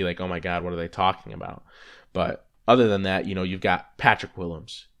second just to be like, oh my god, what are they talking about? But other than that, you've got Patrick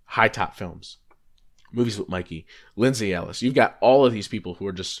Willems, High Top Films, Movies with Mikey, Lindsay Ellis. You've got all of these people who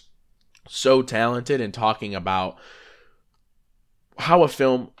are just so talented in talking about how a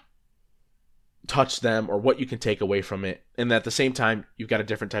film touched them or what you can take away from it. And at the same time, you've got a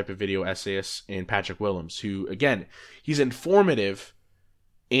different type of video essayist in Patrick Willems, who, again, he's informative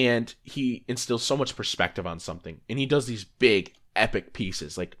and he instills so much perspective on something. And he does these big, epic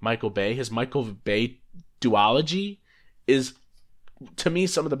pieces. Like Michael Bay, his Michael Bay duology is, to me,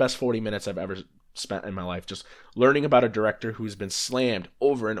 some of the best 40 minutes I've ever spent in my life, just learning about a director who's been slammed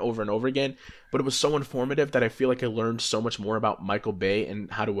over and over and over again, but it was so informative that I feel like I learned so much more about Michael Bay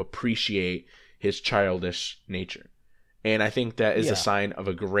and how to appreciate his childish nature. And I think that is a sign of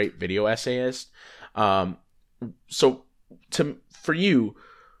a great video essayist. So for you,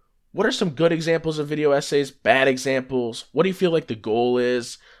 what are some good examples of video essays, bad examples? What do you feel like the goal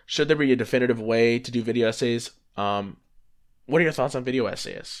is? Should there be a definitive way to do video essays? What are your thoughts on video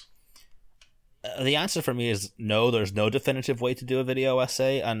essayists? The answer for me is no, there's no definitive way to do a video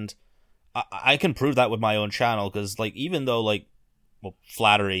essay, and I can prove that with my own channel, because even though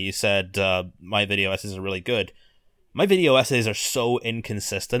flattery, you said my video essays are really good, my video essays are so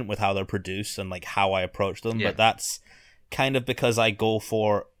inconsistent with how they're produced and how I approach them, but that's kind of because I go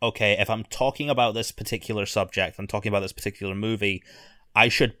for, okay, if I'm talking about this particular subject, I'm talking about this particular movie, I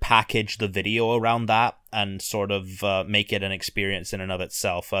should package the video around that and sort of make it an experience in and of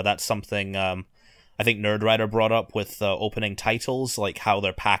itself. That's something I think Nerdwriter brought up with opening titles, like how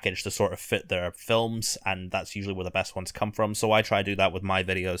they're packaged to sort of fit their films, and that's usually where the best ones come from. So I try to do that with my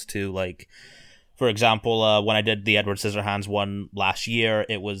videos too. Like, for example, when I did the Edward Scissorhands one last year,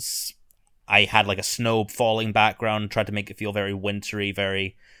 I had like a snow falling background, tried to make it feel very wintry,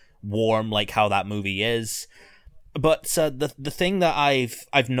 very warm, like how that movie is. But the thing that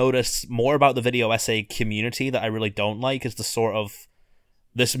I've noticed more about the video essay community that I really don't like is the sort of,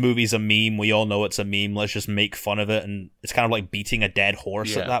 this movie's a meme, we all know it's a meme, let's just make fun of it, and it's kind of like beating a dead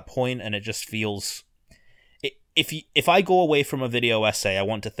horse at that point, and it just feels... If I go away from a video essay, I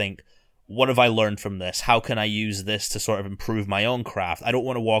want to think, what have I learned from this? How can I use this to sort of improve my own craft? I don't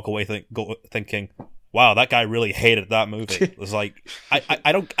want to walk away thinking, wow, that guy really hated that movie. It's like,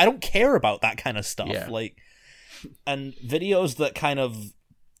 I don't care about that kind of stuff. Yeah. Like, and videos that kind of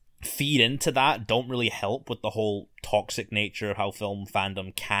feed into that don't really help with the whole toxic nature of how film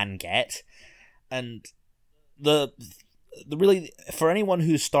fandom can get. And the really, for anyone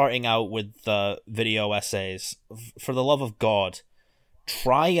who's starting out with video essays, for the love of God,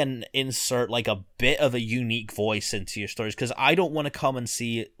 try and insert like a bit of a unique voice into your stories, because I don't want to come and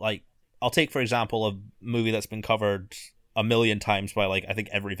see, like, I'll take, for example, a movie that's been covered a million times by, like, I think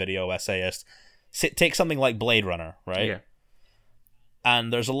every video essayist. Take something like Blade Runner, right? Yeah.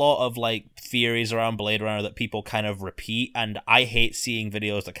 And there's a lot of, like, theories around Blade Runner that people kind of repeat, and I hate seeing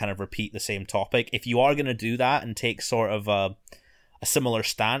videos that kind of repeat the same topic. If you are going to do that and take sort of a similar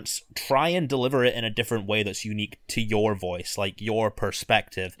stance, try and deliver it in a different way that's unique to your voice, like your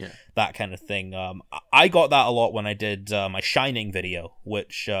perspective, that kind of thing. I got that a lot when I did my Shining video,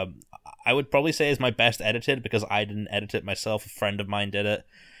 which I would probably say is my best edited, because I didn't edit it myself. A friend of mine did it.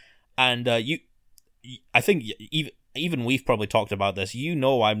 And I think even we've probably talked about this. You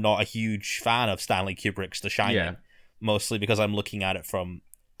know, I'm not a huge fan of Stanley Kubrick's The Shining, mostly because I'm looking at it from,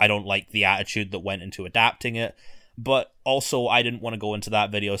 I don't like the attitude that went into adapting it, but also I didn't want to go into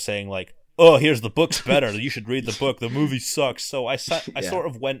that video saying like, oh, here's the book's better, you should read the book, the movie sucks. So I sort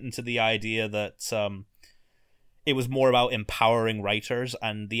of went into the idea that it was more about empowering writers,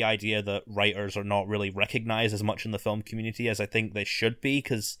 and the idea that writers are not really recognized as much in the film community as I think they should be,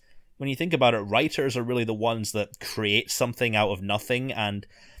 because when you think about it, writers are really the ones that create something out of nothing, and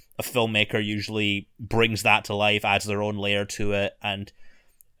a filmmaker usually brings that to life, adds their own layer to it. And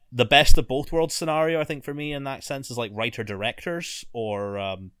the best of both worlds scenario, I think, for me in that sense, is like writer-directors,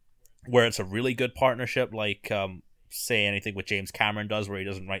 or where it's a really good partnership, like say anything with James Cameron does, where he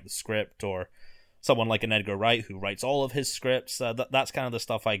doesn't write the script, or someone like an Edgar Wright who writes all of his scripts. That's kind of the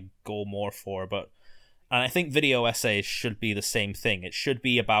stuff I go more for. And I think video essays should be the same thing. It should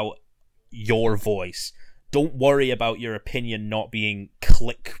be about your voice. Don't worry about your opinion not being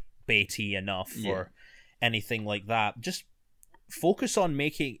clickbaity enough or anything like that. Just focus on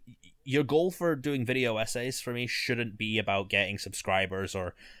making... Your goal for doing video essays, for me, shouldn't be about getting subscribers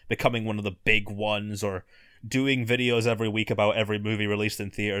or becoming one of the big ones, or doing videos every week about every movie released in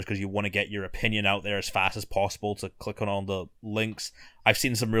theaters because you want to get your opinion out there as fast as possible to click on all the links. I've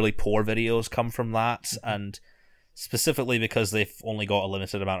seen some really poor videos come from that, and specifically because they've only got a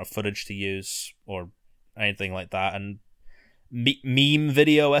limited amount of footage to use or anything like that. And meme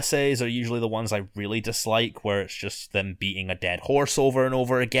video essays are usually the ones I really dislike, where it's just them beating a dead horse over and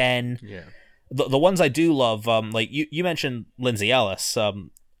over again. Yeah. The ones I do love, like you mentioned Lindsay Ellis,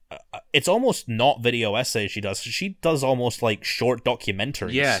 it's almost not video essays she does. She does almost like short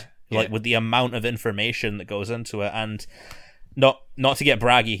documentaries. Like with the amount of information that goes into it. And not to get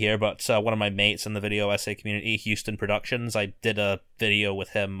braggy here, but one of my mates in the video essay community, Houston Productions, I did a video with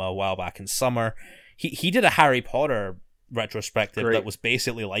him a while back in summer. He did a Harry Potter retrospective that was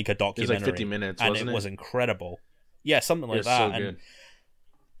basically like a documentary. It was like 50 minutes, and it was incredible. Yeah, something like that. So and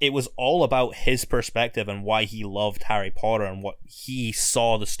it was all about his perspective and why he loved Harry Potter and what he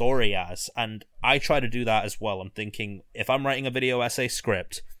saw the story as. And I try to do that as well. I'm thinking, if I'm writing a video essay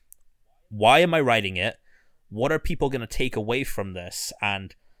script, why am I writing it? What are people going to take away from this?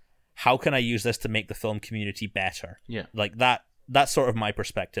 And how can I use this to make the film community better? Yeah. Like that's sort of my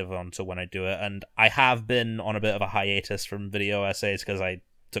perspective onto when I do it. And I have been on a bit of a hiatus from video essays because I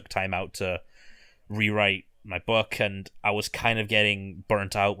took time out to rewrite my book, and I was kind of getting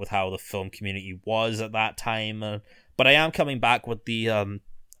burnt out with how the film community was at that time. But I am coming back with the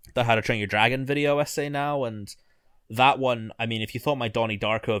How to Train Your Dragon video essay now, and that one, I mean, if you thought my Donnie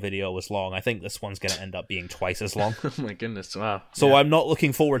Darko video was long, I think this one's going to end up being twice as long. Oh my goodness, wow. So I'm not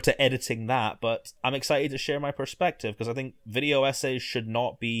looking forward to editing that, but I'm excited to share my perspective, because I think video essays should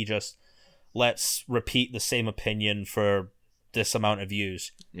not be just, let's repeat the same opinion for this amount of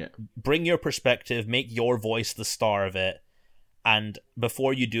views. Yeah. Bring your perspective, make your voice the star of it, and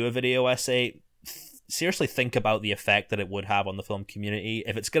before you do a video essay, seriously think about the effect that it would have on the film community.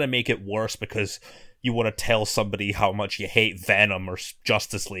 If it's going to make it worse because you want to tell somebody how much you hate Venom or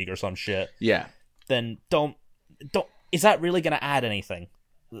Justice League or some shit, yeah, then don't. Is that really going to add anything?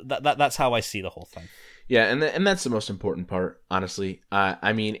 That's how I see the whole thing. Yeah, and that's the most important part, honestly.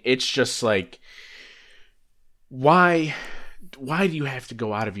 I mean, it's just like, why do you have to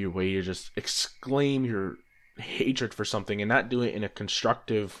go out of your way to just exclaim your hatred for something and not do it in a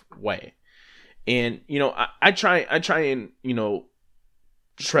constructive way? And, you know, I try and, you know,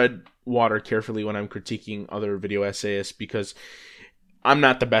 tread water carefully when I'm critiquing other video essayists, because I'm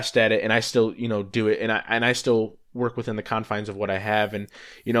not the best at it, and I still, you know, do it, and I still work within the confines of what I have. And,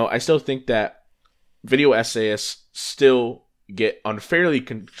 you know, I still think that video essayists still get unfairly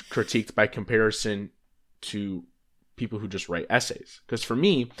critiqued by comparison to people who just write essays. Because for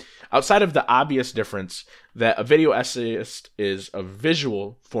me, outside of the obvious difference that a video essayist is a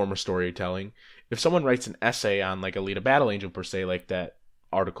visual form of storytelling, if someone writes an essay on like Alita Battle Angel per se, like that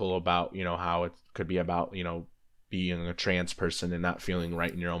article about, you know, how it could be about, you know, being a trans person and not feeling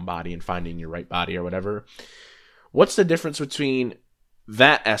right in your own body and finding your right body or whatever, what's the difference between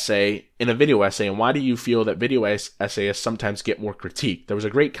that essay and a video essay, and why do you feel that video essayists sometimes get more critique? There was a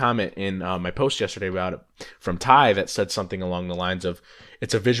great comment in my post yesterday about it from Ty that said something along the lines of,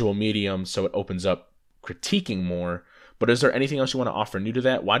 it's a visual medium, so it opens up critiquing more. But is there anything else you want to offer new to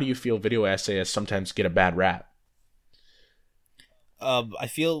that? Why do you feel video essayists sometimes get a bad rap? I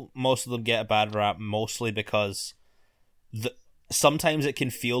feel most of them get a bad rap mostly because sometimes it can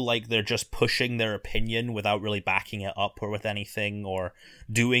feel like they're just pushing their opinion without really backing it up or with anything or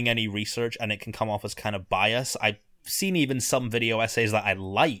doing any research, and it can come off as kind of bias. I've seen even some video essays that I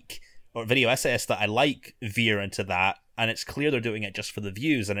like, or video essayists that I like, veer into that, and it's clear they're doing it just for the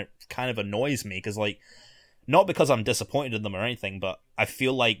views, and it kind of annoys me because, like, not because I'm disappointed in them or anything, but I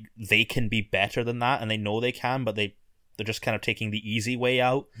feel like they can be better than that, and they know they can, but they're just kind of taking the easy way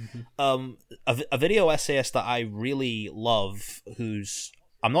out. Mm-hmm. A video essayist that I really love, who's,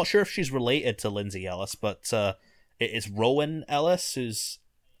 I'm not sure if she's related to Lindsay Ellis, but it's Rowan Ellis, who's,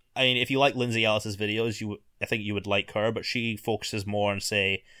 I mean, if you like Lindsay Ellis's videos, I think you would like her, but she focuses more on,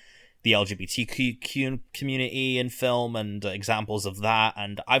 say, the LGBTQ community in film and examples of that,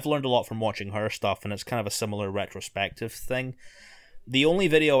 and I've learned a lot from watching her stuff, and it's kind of a similar retrospective thing. The only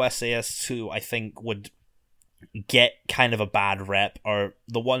video essayists who I think would get kind of a bad rep are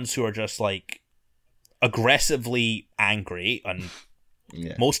the ones who are just like aggressively angry and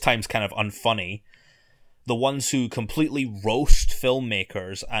most times kind of unfunny, the ones who completely roast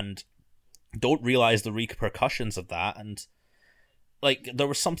filmmakers and don't realize the repercussions of that. And like, there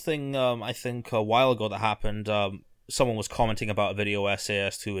was something I think a while ago that happened. Someone was commenting about a video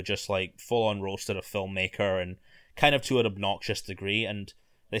essayist who had just like full on roasted a filmmaker, and kind of to an obnoxious degree, and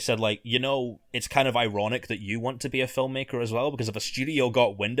they said, like, you know, it's kind of ironic that you want to be a filmmaker as well, because if a studio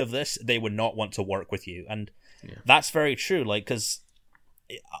got wind of this, they would not want to work with you. And that's very true. Like, because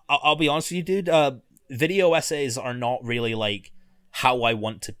I'll be honest with you, dude, video essays are not really like how I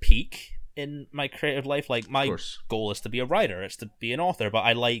want to peak in my creative life. Like, my goal is to be a writer, it's to be an author, but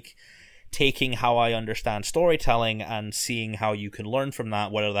I like taking how I understand storytelling and seeing how you can learn from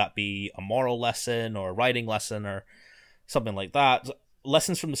that, whether that be a moral lesson or a writing lesson or something like that.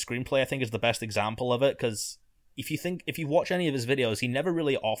 Lessons from the Screenplay, I think, is the best example of it, because if you watch any of his videos, he never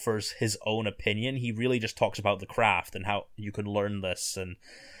really offers his own opinion. He really just talks about the craft and how you can learn this, and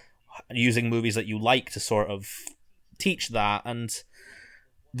using movies that you like to sort of teach that. And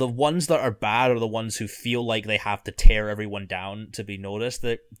the ones that are bad are the ones who feel like they have to tear everyone down to be noticed.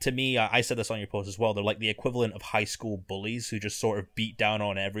 That, to me, I said this on your post as well, they're like the equivalent of high school bullies who just sort of beat down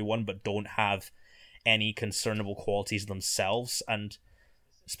on everyone but don't have any concernable qualities themselves. And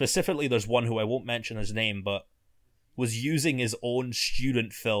specifically, there's one who I won't mention his name, but was using his own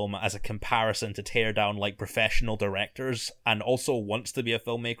student film as a comparison to tear down like professional directors, and also wants to be a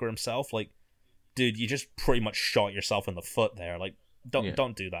filmmaker himself. Like, dude, you just pretty much shot yourself in the foot there. Like,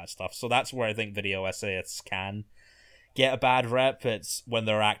 don't do that stuff. So that's where I think video essayists can get a bad rep. It's when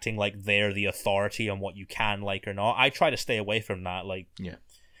they're acting like they're the authority on what you can like or not. I try to stay away from that. Like,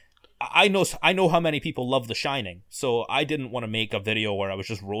 I know how many people love The Shining, so I didn't want to make a video where I was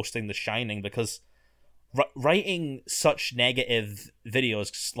just roasting The Shining, because writing such negative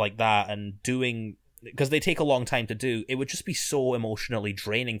videos like that and doing, because they take a long time to do, it would just be so emotionally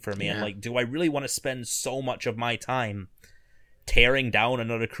draining for me. And like, do I really want to spend so much of my time tearing down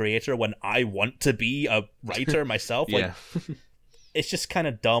another creator when I want to be a writer myself? Like, it's just kind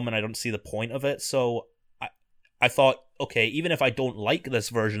of dumb, and I don't see the point of it. So I thought, okay, even if I don't like this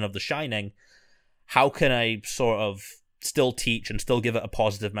version of The Shining, how can I sort of still teach and still give it a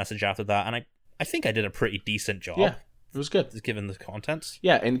positive message after that? And I think I did a pretty decent job. Yeah, it was good. Given the contents.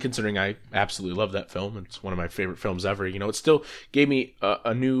 Yeah, and considering I absolutely love that film, it's one of my favorite films ever, it still gave me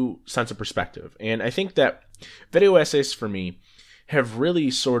a new sense of perspective. And I think that video essays for me have really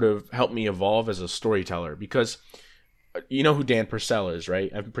sort of helped me evolve as a storyteller, because you know who Dan Purcell is,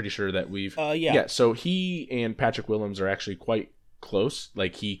 right? I'm pretty sure that we've... Yeah, so he and Patrick Willems are actually quite close.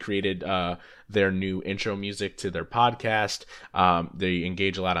 Like, he created their new intro music to their podcast. They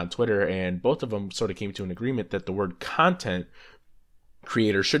engage a lot on Twitter, and both of them sort of came to an agreement that the word content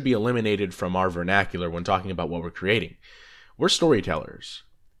creator should be eliminated from our vernacular when talking about what we're creating. We're storytellers,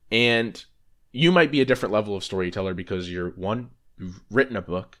 and you might be a different level of storyteller because you've written a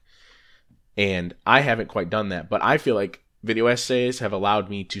book, and I haven't quite done that, but I feel like video essays have allowed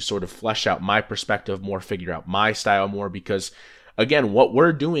me to sort of flesh out my perspective more, figure out my style more, because again, what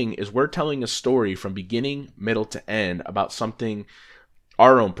we're doing is we're telling a story from beginning, middle to end about something,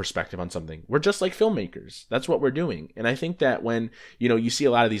 our own perspective on something. We're just like filmmakers. That's what we're doing. And I think that when, you see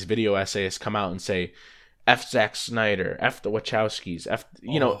a lot of these video essays come out and say, F Zack Snyder, F the Wachowskis,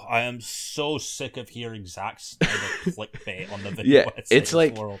 I am so sick of hearing Zack Snyder clickbait on the video. Yeah, it's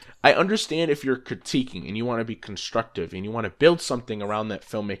like, world. I understand if you're critiquing and you want to be constructive and you want to build something around that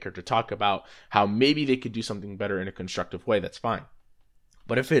filmmaker to talk about how maybe they could do something better in a constructive way, that's fine.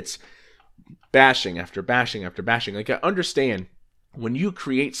 But if it's bashing after bashing after bashing, like, I understand when you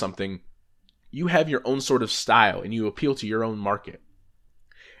create something, you have your own sort of style and you appeal to your own market.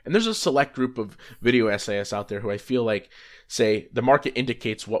 And there's a select group of video essayists out there who I feel like say the market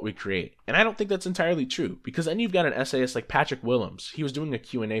indicates what we create. And I don't think that's entirely true, because then you've got an essayist like Patrick Willems. He was doing a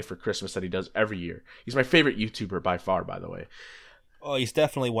Q&A for Christmas that he does every year. He's my favorite YouTuber by far, by the way. Oh, he's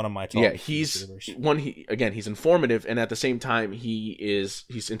definitely one of my top YouTubers. He's informative, and at the same time,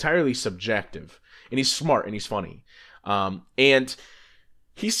 he's entirely subjective. And he's smart, and he's funny. And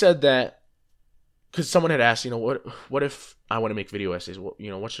he said that, because someone had asked, what if I want to make video essays?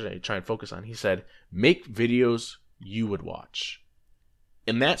 What should I try and focus on? He said, make videos you would watch.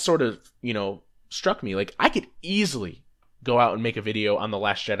 And that sort of, struck me. Like, I could easily go out and make a video on The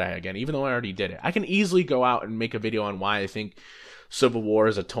Last Jedi again, even though I already did it. I can easily go out and make a video on why I think Civil War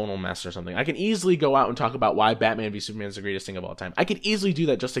is a tonal mess or something. I can easily go out and talk about why Batman v Superman is the greatest thing of all time. I could easily do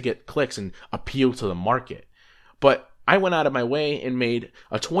that just to get clicks and appeal to the market. But I went out of my way and made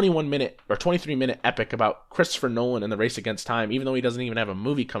a 21-minute or 23-minute epic about Christopher Nolan and the Race Against Time, even though he doesn't even have a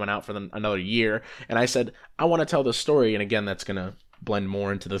movie coming out for another year. And I said, I want to tell this story. And again, that's going to blend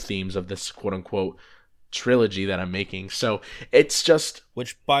more into the themes of this quote-unquote trilogy that I'm making. So it's just...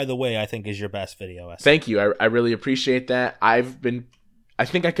 Which, by the way, I think is your best video essay. Thank you. I really appreciate that. I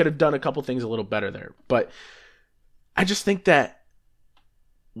think I could have done a couple things a little better there. But I just think that,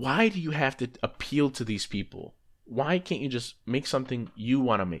 why do you have to appeal to these people? Why can't you just make something you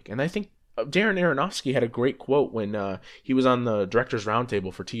want to make? And I think Darren Aronofsky had a great quote when he was on the director's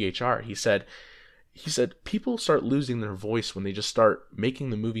roundtable for THR. He said, people start losing their voice when they just start making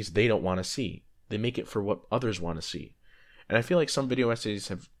the movies they don't want to see. They make it for what others want to see. And I feel like some video essays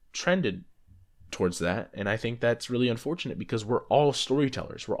have trended towards that, and I think that's really unfortunate, because we're all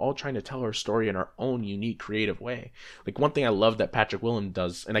storytellers. We're all trying to tell our story in our own unique, creative way. Like, one thing I love that Patrick Willems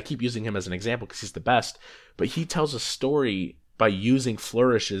does, and I keep using him as an example because he's the best, but he tells a story by using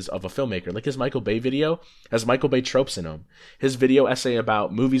flourishes of a filmmaker. Like, his Michael Bay video has Michael Bay tropes in them. His video essay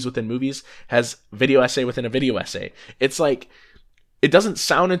about movies within movies has video essay within a video essay. It's like, it doesn't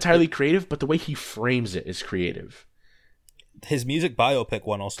sound entirely creative, but the way he frames it is creative. His music biopic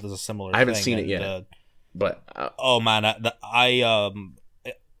one also does a similar thing. I haven't seen it yet. But oh man, I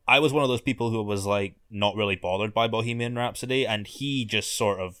was one of those people who was like not really bothered by Bohemian Rhapsody, and he just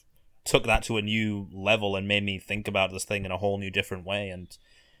sort of took that to a new level and made me think about this thing in a whole new different way. And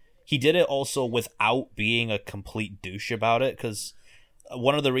he did it also without being a complete douche about it, because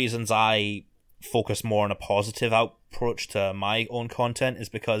one of the reasons I focus more on a positive approach to my own content is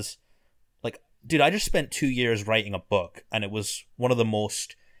because, dude, I just spent 2 years writing a book, and it was one of the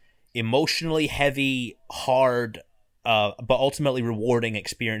most emotionally heavy, hard, but ultimately rewarding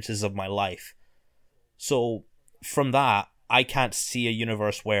experiences of my life. So from that, I can't see a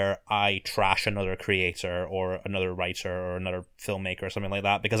universe where I trash another creator or another writer or another filmmaker or something like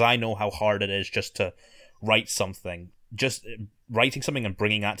that, because I know how hard it is just to write something. Just writing something and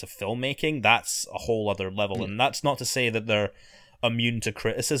bringing that to filmmaking, that's a whole other level. And that's not to say that they're immune to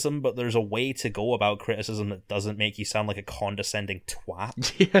criticism, but there's a way to go about criticism that doesn't make you sound like a condescending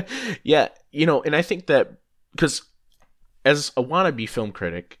twat. Yeah. And I think that, because as a wannabe film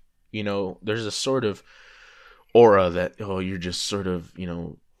critic, there's a sort of aura that, oh, you're just sort of,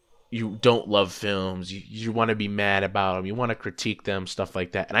 you don't love films, you want to be mad about them, you want to critique them, stuff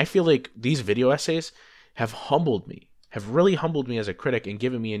like that. And I feel like these video essays have really humbled me as a critic and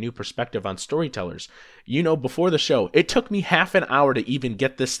given me a new perspective on storytellers. Before the show, it took me half an hour to even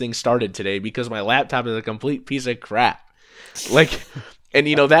get this thing started today because my laptop is a complete piece of crap. Like, and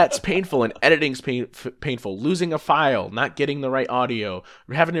that's painful, and editing's painful. Losing a file, not getting the right audio,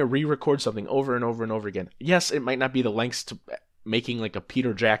 having to re-record something over and over and over again. Yes, it might not be the lengths to making like a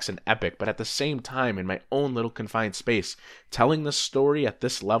Peter Jackson epic, but at the same time, in my own little confined space, telling the story at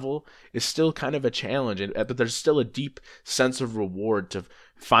this level is still kind of a challenge, but there's still a deep sense of reward to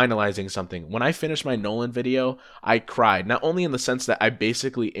finalizing something. When I finished my Nolan video, I cried, not only in the sense that I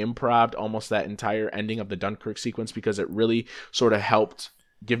basically improv'd almost that entire ending of the Dunkirk sequence because it really sort of helped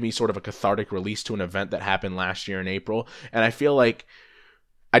give me sort of a cathartic release to an event that happened last year in April, and I feel like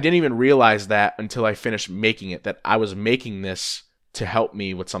I didn't even realize that until I finished making it, that I was making this to help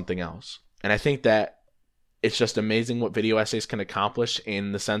me with something else. And I think that it's just amazing what video essays can accomplish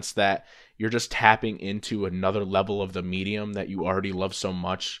in the sense that you're just tapping into another level of the medium that you already love so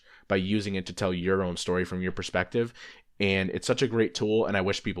much by using it to tell your own story from your perspective. And it's such a great tool, and I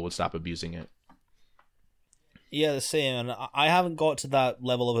wish people would stop abusing it. Yeah, the same. And I haven't got to that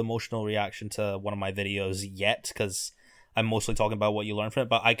level of emotional reaction to one of my videos yet, because I'm mostly talking about what you learn from it,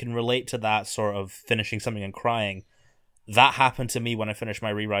 but I can relate to that sort of finishing something and crying. That happened to me when I finished my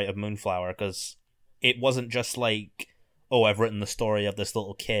rewrite of Moonflower, because it wasn't just like, oh, I've written the story of this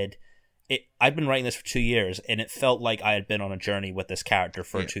little kid. I'd been writing this for 2 years, and it felt like I had been on a journey with this character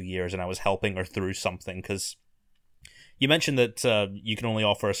for 2 years, and I was helping her through something, because you mentioned that you can only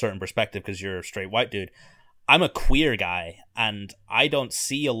offer a certain perspective because you're a straight white dude. I'm a queer guy, and I don't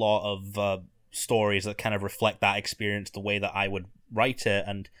see a lot of stories that kind of reflect that experience the way that I would write it.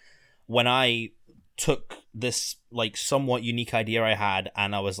 And when I took this like somewhat unique idea I had,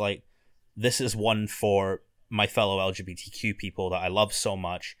 and I was like, this is one for my fellow LGBTQ people that I love so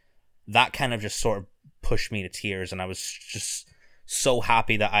much, that kind of just sort of pushed me to tears. And I was just so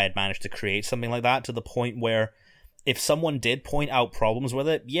happy that I had managed to create something like that, to the point where if someone did point out problems with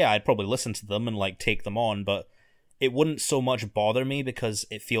it, yeah, I'd probably listen to them and like take them on, but it wouldn't so much bother me because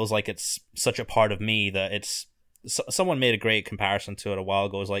it feels like it's such a part of me that it's... Someone made a great comparison to it a while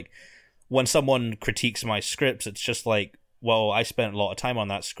ago. It was like, when someone critiques my scripts, it's just like, well, I spent a lot of time on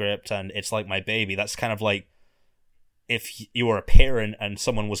that script and it's like my baby. That's kind of like if you were a parent and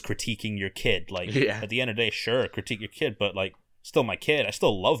someone was critiquing your kid. Like, at the end of the day, sure, critique your kid, but like, still my kid. I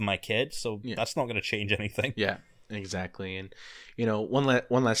still love my kid, so that's not going to change anything. Yeah, exactly. And, one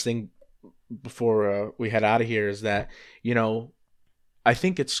last thing before we head out of here is that, I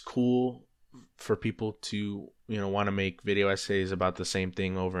think it's cool for people to, want to make video essays about the same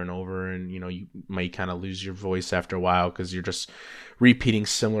thing over and over. And, you might kind of lose your voice after a while because you're just repeating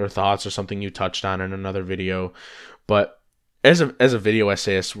similar thoughts or something you touched on in another video. But as a video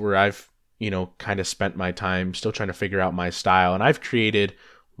essayist, where I've, kind of spent my time still trying to figure out my style, and I've created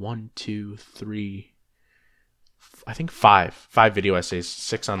 5 video essays,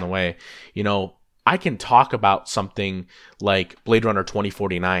 6 on the way. I can talk about something like Blade Runner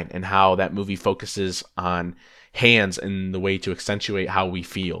 2049 and how that movie focuses on hands and the way to accentuate how we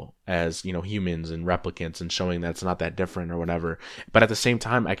feel as, humans and replicants, and showing that it's not that different or whatever. But at the same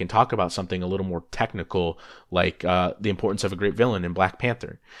time, I can talk about something a little more technical, like the importance of a great villain in Black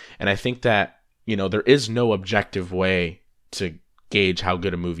Panther. And I think that, there is no objective way to gauge how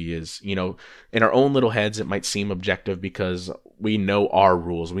good a movie is. In our own little heads, it might seem objective because we know our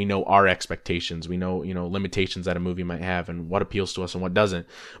rules, we know our expectations, we know, limitations that a movie might have and what appeals to us and what doesn't.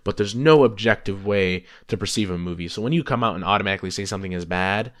 But there's no objective way to perceive a movie. So when you come out and automatically say something is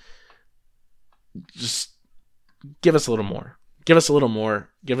bad, just give us a little more. Give us a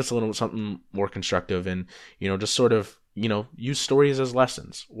little something more constructive, and, just sort of, use stories as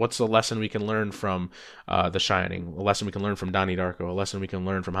lessons. What's the lesson we can learn from The Shining? A lesson we can learn from Donnie Darko? A lesson we can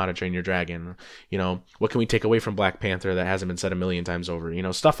learn from How to Train Your Dragon? What can we take away from Black Panther that hasn't been said a million times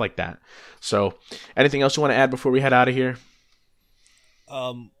over? Stuff like that. So, anything else you want to add before we head out of here?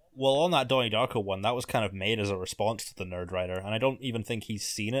 Well, on that Donnie Darko one, that was kind of made as a response to the Nerd Writer, and I don't even think he's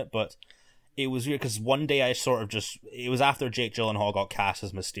seen it, but it was weird because one day I sort of it was after Jake Gyllenhaal got cast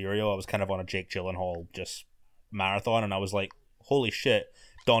as Mysterio. I was kind of on a Jake Gyllenhaal just marathon, and I was like, holy shit,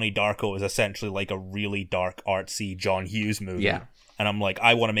 Donnie Darko is essentially like a really dark, artsy John Hughes movie. Yeah. And I'm like,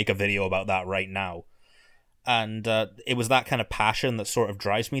 I want to make a video about that right now. And it was that kind of passion that sort of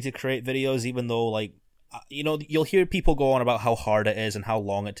drives me to create videos, even though, like, you'll hear people go on about how hard it is and how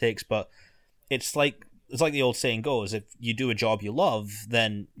long it takes, but it's like the old saying goes, if you do a job you love,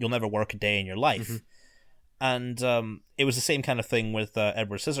 then you'll never work a day in your life. Mm-hmm. And it was the same kind of thing with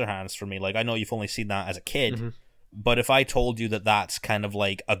Edward Scissorhands for me. Like, I know you've only seen that as a kid, but if I told you that that's kind of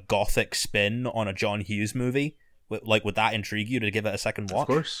like a gothic spin on a John Hughes movie, would that intrigue you to give it a second watch?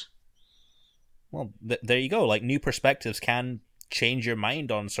 Of course. Well, there you go. Like, new perspectives can change your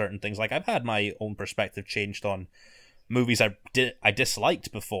mind on certain things. Like, I've had my own perspective changed on movies I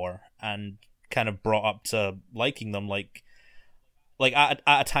disliked before and kind of brought up to liking them. Like at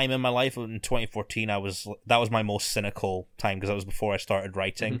a time in my life in 2014, that was my most cynical time because that was before I started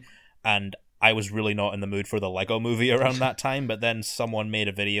writing, and I was really not in the mood for the Lego movie around that time. But then someone made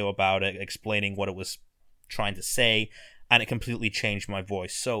a video about it explaining what it was trying to say, and it completely changed my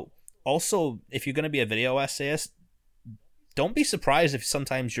voice. So also, if you're going to be a video essayist, don't be surprised if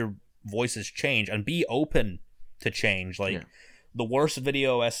sometimes your voices change, and be open to change. Like, the worst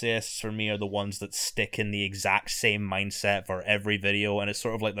video essayists for me are the ones that stick in the exact same mindset for every video, and it's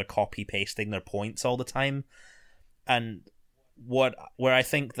sort of like they're copy pasting their points all the time. And where I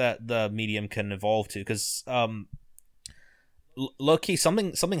think that the medium can evolve to, because low-key,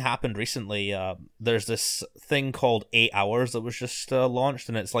 something happened recently. There's this thing called 8 Hours that was just launched,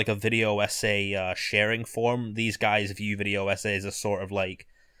 and it's like a video essay sharing forum. These guys view video essays as sort of like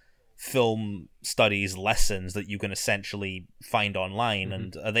film studies lessons that you can essentially find online,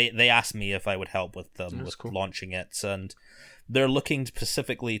 and they asked me if I would help with them launching it, and they're looking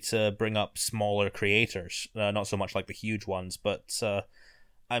specifically to bring up smaller creators, not so much like the huge ones, but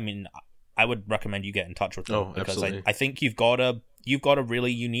I mean, I would recommend you get in touch with them because I think you've got a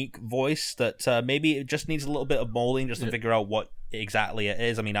really unique voice that maybe it just needs a little bit of molding just to figure out what exactly it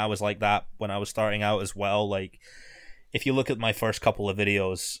is. I mean, I was like that when I was starting out as well. Like, if you look at my first couple of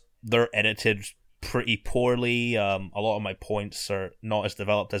videos, they're edited pretty poorly. A lot of my points are not as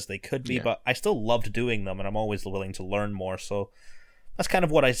developed as they could be, but I still loved doing them, and I'm always willing to learn more. So that's kind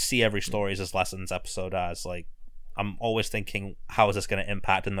of what I see every Stories as Lessons episode as. Like, I'm always thinking, how is this going to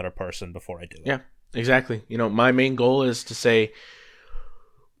impact another person before I do it? Yeah, exactly. You know, my main goal is to say,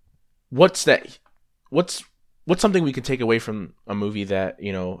 what's something we can take away from a movie that,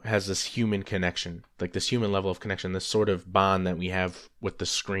 you know, has this human connection, like this human level of connection, this sort of bond that we have with the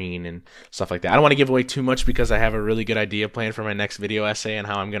screen and stuff like that. I don't want to give away too much because I have a really good idea planned for my next video essay and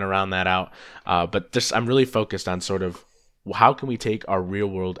how I'm going to round that out. But I'm really focused on sort of how can we take our real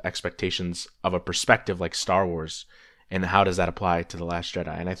world expectations of a perspective like Star Wars, and how does that apply to The Last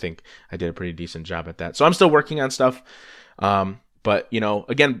Jedi? And I think I did a pretty decent job at that. So I'm still working on stuff. But, you know,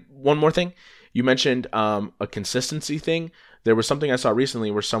 again, one more thing. You mentioned a consistency thing. There was something I saw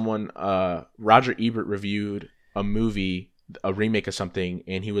recently where someone, Roger Ebert, reviewed a movie, a remake of something,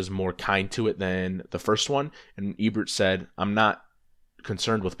 and he was more kind to it than the first one. And Ebert said, I'm not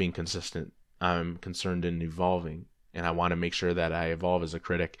concerned with being consistent. I'm concerned in evolving. And I want to make sure that I evolve as a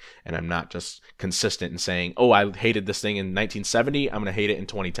critic, and I'm not just consistent in saying, oh, I hated this thing in 1970, I'm going to hate it in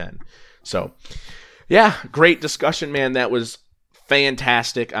 2010. So, yeah, great discussion, man. That was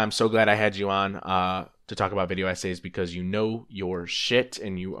fantastic. I'm so glad I had you on to talk about video essays, because you know your shit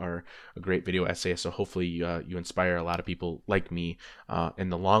and you are a great video essayist. So hopefully you inspire a lot of people like me in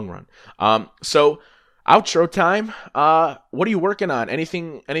the long run. So outro time. What are you working on?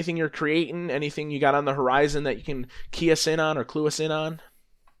 Anything you're creating? Anything you got on the horizon that you can key us in on or clue us in on?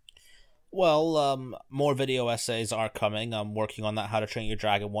 Well, more video essays are coming. I'm working on that How to Train Your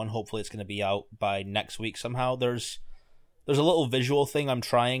Dragon one. Hopefully it's going to be out by next week somehow. There's a little visual thing I'm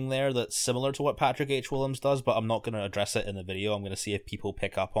trying there that's similar to what Patrick H. Willems does, but I'm not going to address it in the video. I'm going to see if people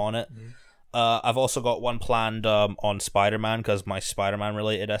pick up on it. I've also got one planned on Spider-Man, because my Spider-Man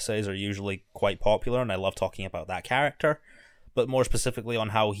related essays are usually quite popular, and I love talking about that character, but more specifically on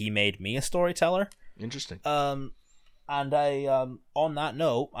how he made me a storyteller. Interesting. And I, on that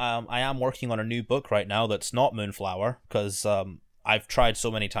note, I am working on a new book right now that's not Moonflower, because I've tried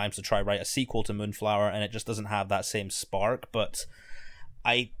so many times to write a sequel to Moonflower, and it just doesn't have that same spark, but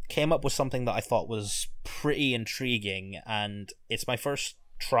I came up with something that I thought was pretty intriguing, and it's my first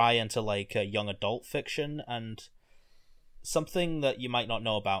try into like a young adult fiction, and something that you might not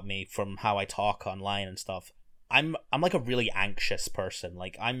know about me from how I talk online and stuff. I'm like a really anxious person.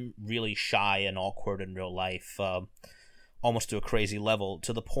 Like, I'm really shy and awkward in real life, almost to a crazy level,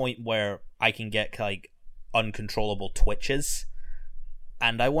 to the point where I can get like uncontrollable twitches.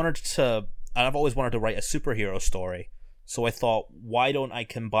 And I've always wanted to write a superhero story. So I thought, why don't I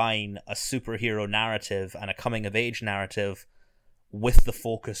combine a superhero narrative and a coming of age narrative with the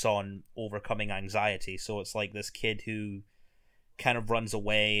focus on overcoming anxiety? So it's like this kid who kind of runs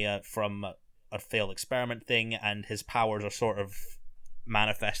away from a failed experiment thing, and his powers are sort of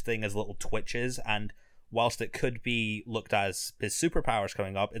manifesting as little twitches, and whilst it could be looked as his superpowers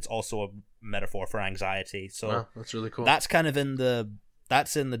coming up, it's also a metaphor for anxiety. So wow, that's really cool. That's kind of in the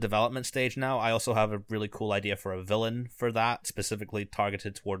development stage now. I also have a really cool idea for a villain for that, specifically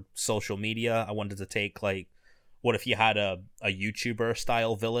targeted toward social media. I wanted to take, like, what if you had a YouTuber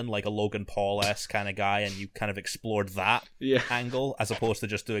style villain, like a Logan Paul-esque kind of guy, and you kind of explored that angle as opposed to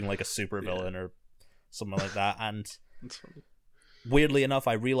just doing like a super villain or something like that. And that's funny. Weirdly enough,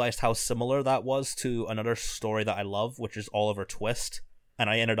 I realized how similar that was to another story that I love, which is Oliver Twist. And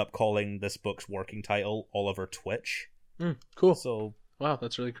I ended up calling this book's working title Oliver Twitch. Cool. So wow,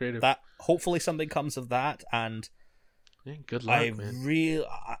 that's really creative. That hopefully something comes of that. And good luck, man.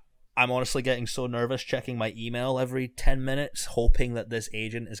 I'm honestly getting so nervous checking my email every 10 minutes, hoping that this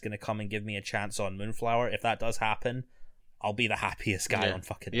agent is going to come and give me a chance on Moonflower. If that does happen, I'll be the happiest guy on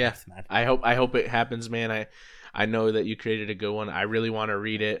fucking earth, man. I hope it happens, man. I know that you created a good one. I really want to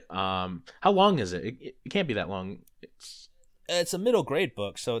read it. How long is it? It can't be that long. It's a middle grade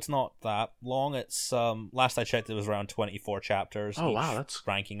book, so it's not that long. It's last I checked, it was around 24 chapters. Oh wow, that's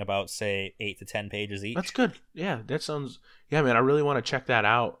ranking about, say, 8 to 10 pages each. That's good. Yeah, that sounds. Yeah, man, I really want to check that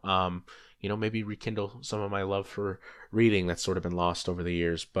out. Maybe rekindle some of my love for reading that's sort of been lost over the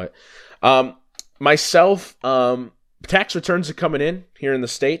years. But myself, tax returns are coming in here in the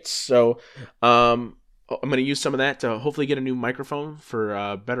States, so I'm going to use some of that to hopefully get a new microphone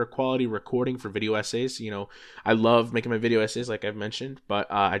for better quality recording for video essays. I love making my video essays, like I've mentioned, but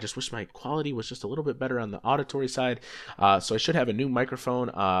I just wish my quality was just a little bit better on the auditory side. So I should have a new microphone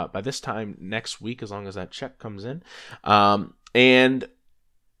by this time next week, as long as that check comes in. And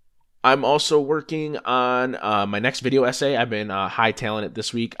I'm also working on my next video essay. I've been hightailing it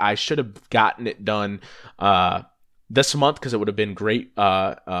this week. I should have gotten it done this month, because it would have been great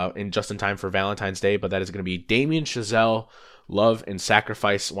in just in time for Valentine's Day, but that is going to be Damien Chazelle, Love and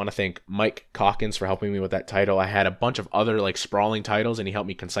Sacrifice. I want to thank Mike Calkins for helping me with that title. I had a bunch of other like sprawling titles, and he helped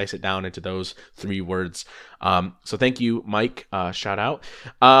me concise it down into those 3 words. So thank you, Mike. Shout out.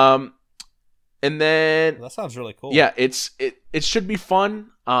 And then that sounds really cool. Yeah, it should be fun.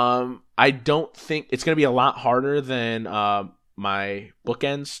 I don't think it's going to be a lot harder than my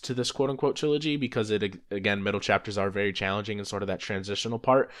bookends to this quote-unquote trilogy, because middle chapters are very challenging in sort of that transitional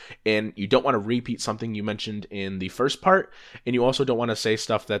part, and you don't want to repeat something you mentioned in the first part, and you also don't want to say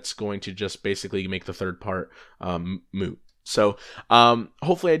stuff that's going to just basically make the third part moot. So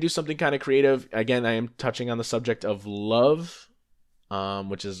hopefully I do something kind of creative. Again, I am touching on the subject of love,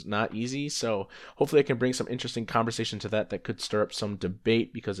 which is not easy. So hopefully I can bring some interesting conversation to that could stir up some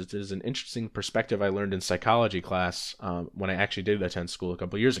debate, because it is an interesting perspective I learned in psychology class when I actually did attend school a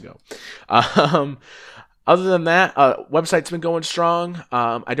couple years ago. Other than that, website's been going strong.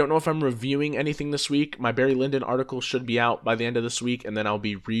 I don't know if I'm reviewing anything this week. My Barry Lyndon article should be out by the end of this week, and then I'll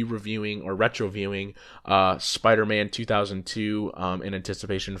be re-reviewing or retro-viewing Spider-Man 2002 in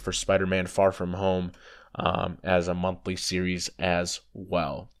anticipation for Spider-Man Far From Home as a monthly series as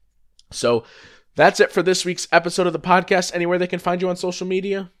well. So that's it for this week's episode of the podcast. Anywhere they can find you on social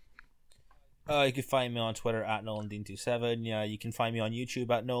media? You can find me on Twitter at NolanDean27. You can find me on YouTube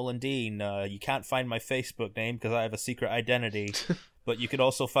at Nolan Dean. You can't find my Facebook name because I have a secret identity. But you can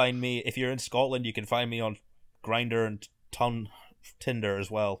also find me, if you're in Scotland, you can find me on Grindr and Tinder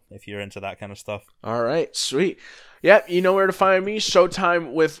as well, if you're into that kind of stuff. All right, sweet. Yep, you know where to find me.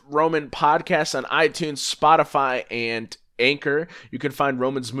 Showtime with Roman podcast on iTunes, Spotify, and Anchor. You can find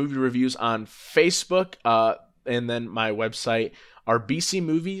Roman's movie reviews on Facebook, and then my website, RBC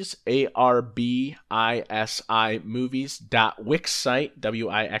Movies, ARBISI movies.wixsite,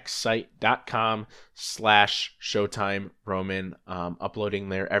 wixsite.com/Showtime Roman. Uploading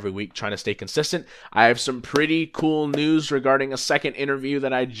there every week, trying to stay consistent. I have some pretty cool news regarding a second interview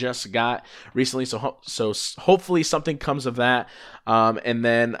that I just got recently, so hopefully something comes of that. And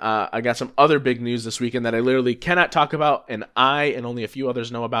then I got some other big news this weekend that I literally cannot talk about, and I and only a few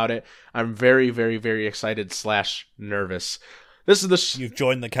others know about it. I'm very, very, very excited / nervous. This is You've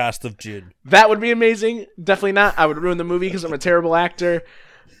joined the cast of June. That would be amazing. Definitely not. I would ruin the movie because I'm a terrible actor.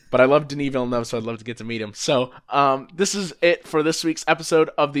 But I love Denis Villeneuve, so I'd love to get to meet him. So this is it for this week's episode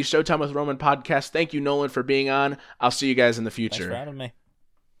of the Showtime with Roman podcast. Thank you, Nolan, for being on. I'll see you guys in the future. Thanks for having me.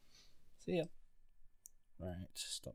 See ya. Right, stop.